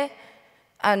dear.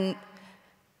 And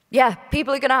yeah,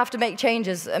 people are going to have to make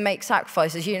changes and make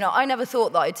sacrifices. You know, I never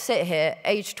thought that I'd sit here,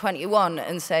 age 21,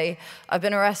 and say, I've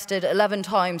been arrested 11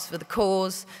 times for the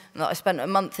cause, and that I spent a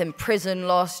month in prison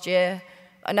last year.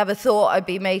 I never thought I'd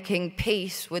be making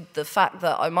peace with the fact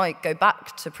that I might go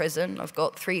back to prison. I've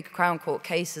got 3 Crown Court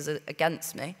cases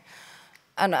against me.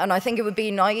 And I think it would be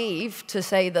naive to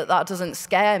say that that doesn't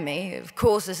scare me. Of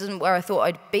course, this isn't where I thought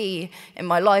I'd be in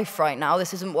my life right now.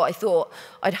 This isn't what I thought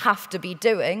I'd have to be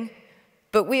doing.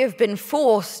 But we have been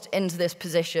forced into this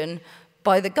position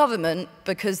by the government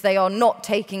because they are not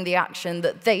taking the action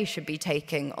that they should be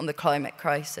taking on the climate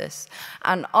crisis.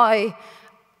 And I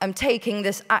am taking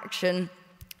this action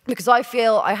because I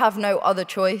feel I have no other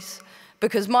choice,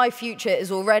 because my future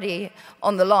is already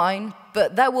on the line,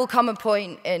 but there will come a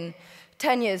point in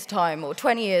 10 years' time, or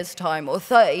 20 years' time, or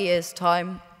 30 years'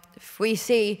 time, if we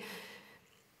see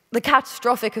the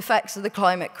catastrophic effects of the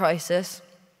climate crisis,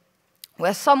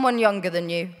 where someone younger than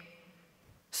you,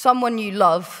 someone you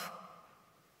love,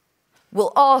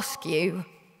 will ask you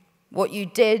what you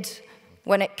did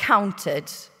when it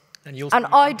counted. And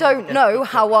I don't know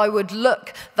how I would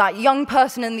look that young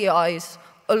person in the eyes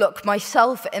or look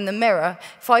myself in the mirror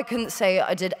if I couldn't say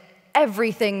I did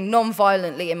everything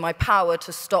non-violently in my power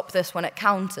to stop this when it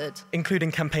counted.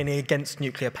 Including campaigning against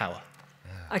nuclear power.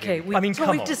 Okay,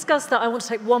 we've discussed that. I want to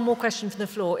take one more question from the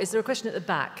floor. Is there a question at the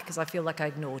back? Because I feel like I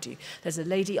ignored you. There's a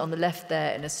lady on the left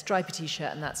there in a stripy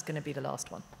T-shirt, and that's going to be the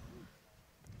last one.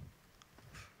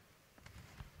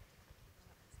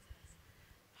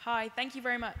 Hi, thank you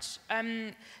very much.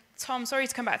 Tom, sorry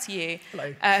to come back to you.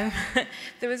 Hello.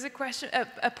 There was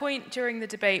a point during the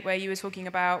debate where you were talking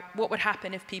about what would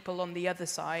happen if people on the other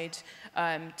side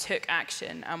took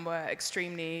action and were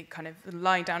extremely kind of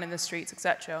lying down in the streets,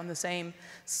 etc., on the same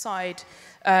side.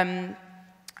 And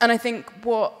I think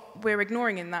what we're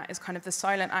ignoring in that is kind of the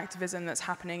silent activism that's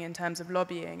happening in terms of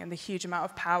lobbying and the huge amount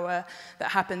of power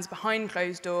that happens behind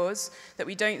closed doors that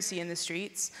we don't see in the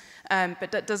streets.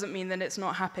 But that doesn't mean that it's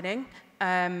not happening.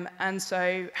 And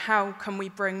so how can we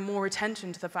bring more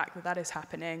attention to the fact that that is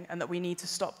happening and that we need to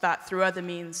stop that through other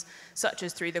means, such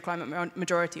as through the climate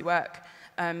majority work,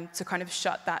 to kind of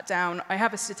shut that down? I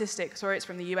have a statistic, sorry it's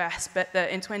from the US, but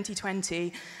that in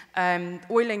 2020,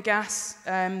 oil and gas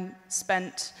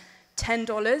spent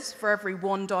 $10 for every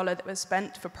 $1 that was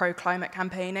spent for pro-climate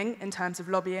campaigning in terms of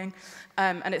lobbying.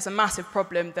 And it's a massive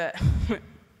problem that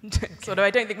sort of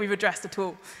I don't think we've addressed at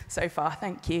all so far.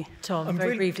 Thank you. Tom,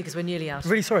 very briefly, because we're nearly out.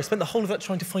 Really sorry, I spent the whole of that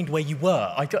trying to find where you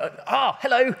were.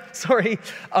 Hello, sorry.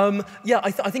 Yeah,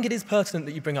 I think it is pertinent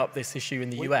that you bring up this issue in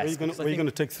the US. Are you going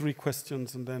to take 3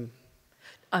 questions and then?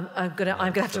 I'm going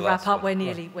to have to wrap up. We're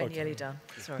nearly done.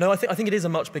 Sorry. No, I think it is a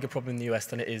much bigger problem in the US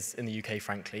than it is in the UK,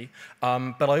 frankly.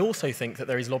 But I also think that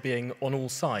there is lobbying on all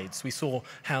sides. We saw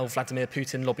how Vladimir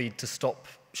Putin lobbied to stop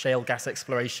shale gas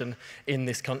exploration in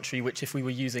this country, which if we were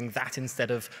using that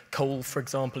instead of coal, for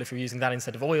example, if we were using that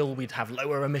instead of oil, we'd have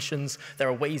lower emissions. There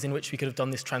are ways in which we could have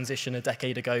done this transition a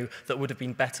decade ago that would have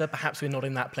been better. Perhaps we're not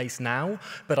in that place now,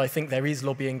 but I think there is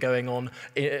lobbying going on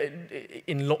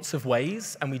in lots of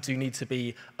ways, and we do need to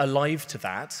be alive to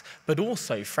that. But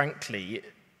also, frankly,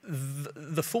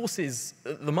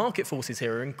 the market forces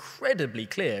here are incredibly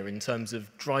clear in terms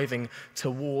of driving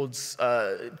towards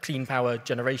clean power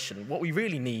generation. What we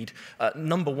really need,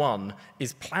 number one,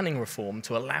 is planning reform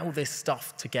to allow this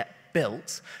stuff to get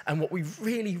built. And what we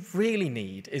really, really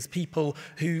need is people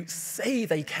who say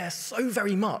they care so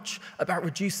very much about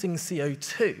reducing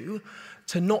CO2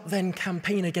 to not then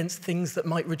campaign against things that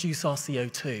might reduce our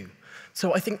CO2.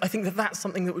 So I think that that's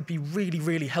something that would be really,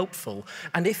 really helpful.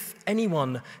 And if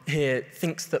anyone here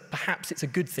thinks that perhaps it's a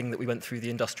good thing that we went through the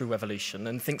Industrial Revolution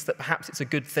and thinks that perhaps it's a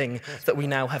good thing that we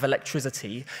now have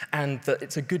electricity and that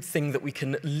it's a good thing that we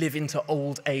can live into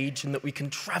old age and that we can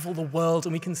travel the world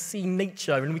and we can see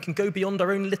nature and we can go beyond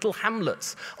our own little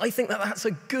hamlets, I think that that's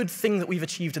a good thing that we've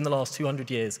achieved in the last 200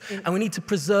 years. And we need to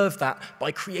preserve that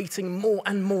by creating more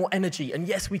and more energy. And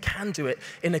yes, we can do it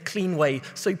in a clean way.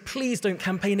 So please don't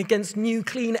campaign against new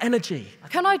clean energy.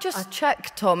 Can I just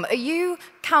check, Tom, are you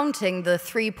counting the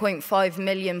 £3.5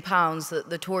 million that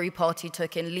the Tory party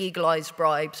took in legalised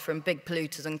bribes from big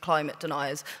polluters and climate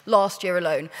deniers last year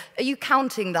alone? Are you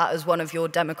counting that as one of your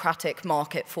democratic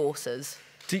market forces?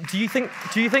 Do you think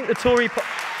the Tory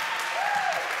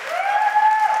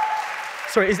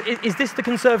Sorry, is this the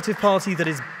Conservative Party that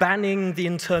is banning the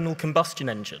internal combustion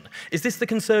engine? Is this the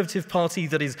Conservative Party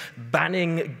that is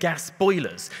banning gas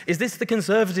boilers? Is this the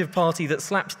Conservative Party that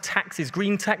slaps taxes,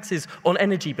 green taxes, on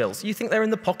energy bills? You think they're in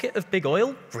the pocket of big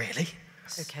oil? Really?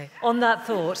 Okay. On that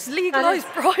thought, legalised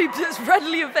bribe that's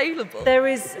readily available. There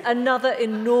is another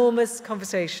enormous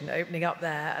conversation opening up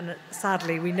there, and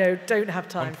sadly, we don't have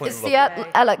time. It's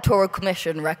the Electoral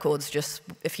Commission records, just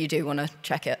if you do want to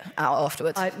check it out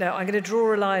afterwards. No, I'm going to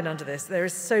draw a line under this. There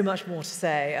is so much more to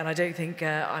say, and I don't think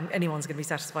anyone's going to be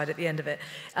satisfied at the end of it.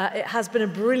 It has been a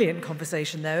brilliant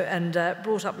conversation, though, and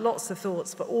brought up lots of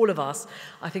thoughts for all of us.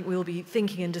 I think we'll be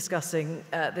thinking and discussing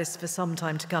this for some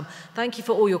time to come. Thank you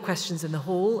for all your questions in the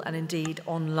hall and indeed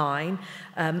online.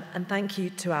 And thank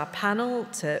you to our panel,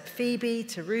 to Phoebe,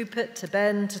 to Rupert, to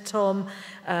Ben, to Tom.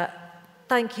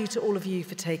 Thank you to all of you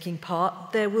for taking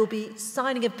part. There will be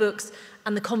signing of books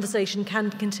and the conversation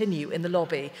can continue in the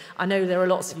lobby. I know there are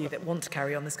lots of you that want to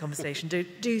carry on this conversation.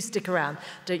 Do stick around.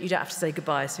 You don't have to say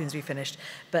goodbye as soon as we've finished.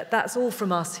 But that's all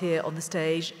from us here on the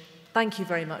stage. Thank you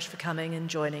very much for coming and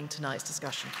joining tonight's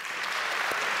discussion.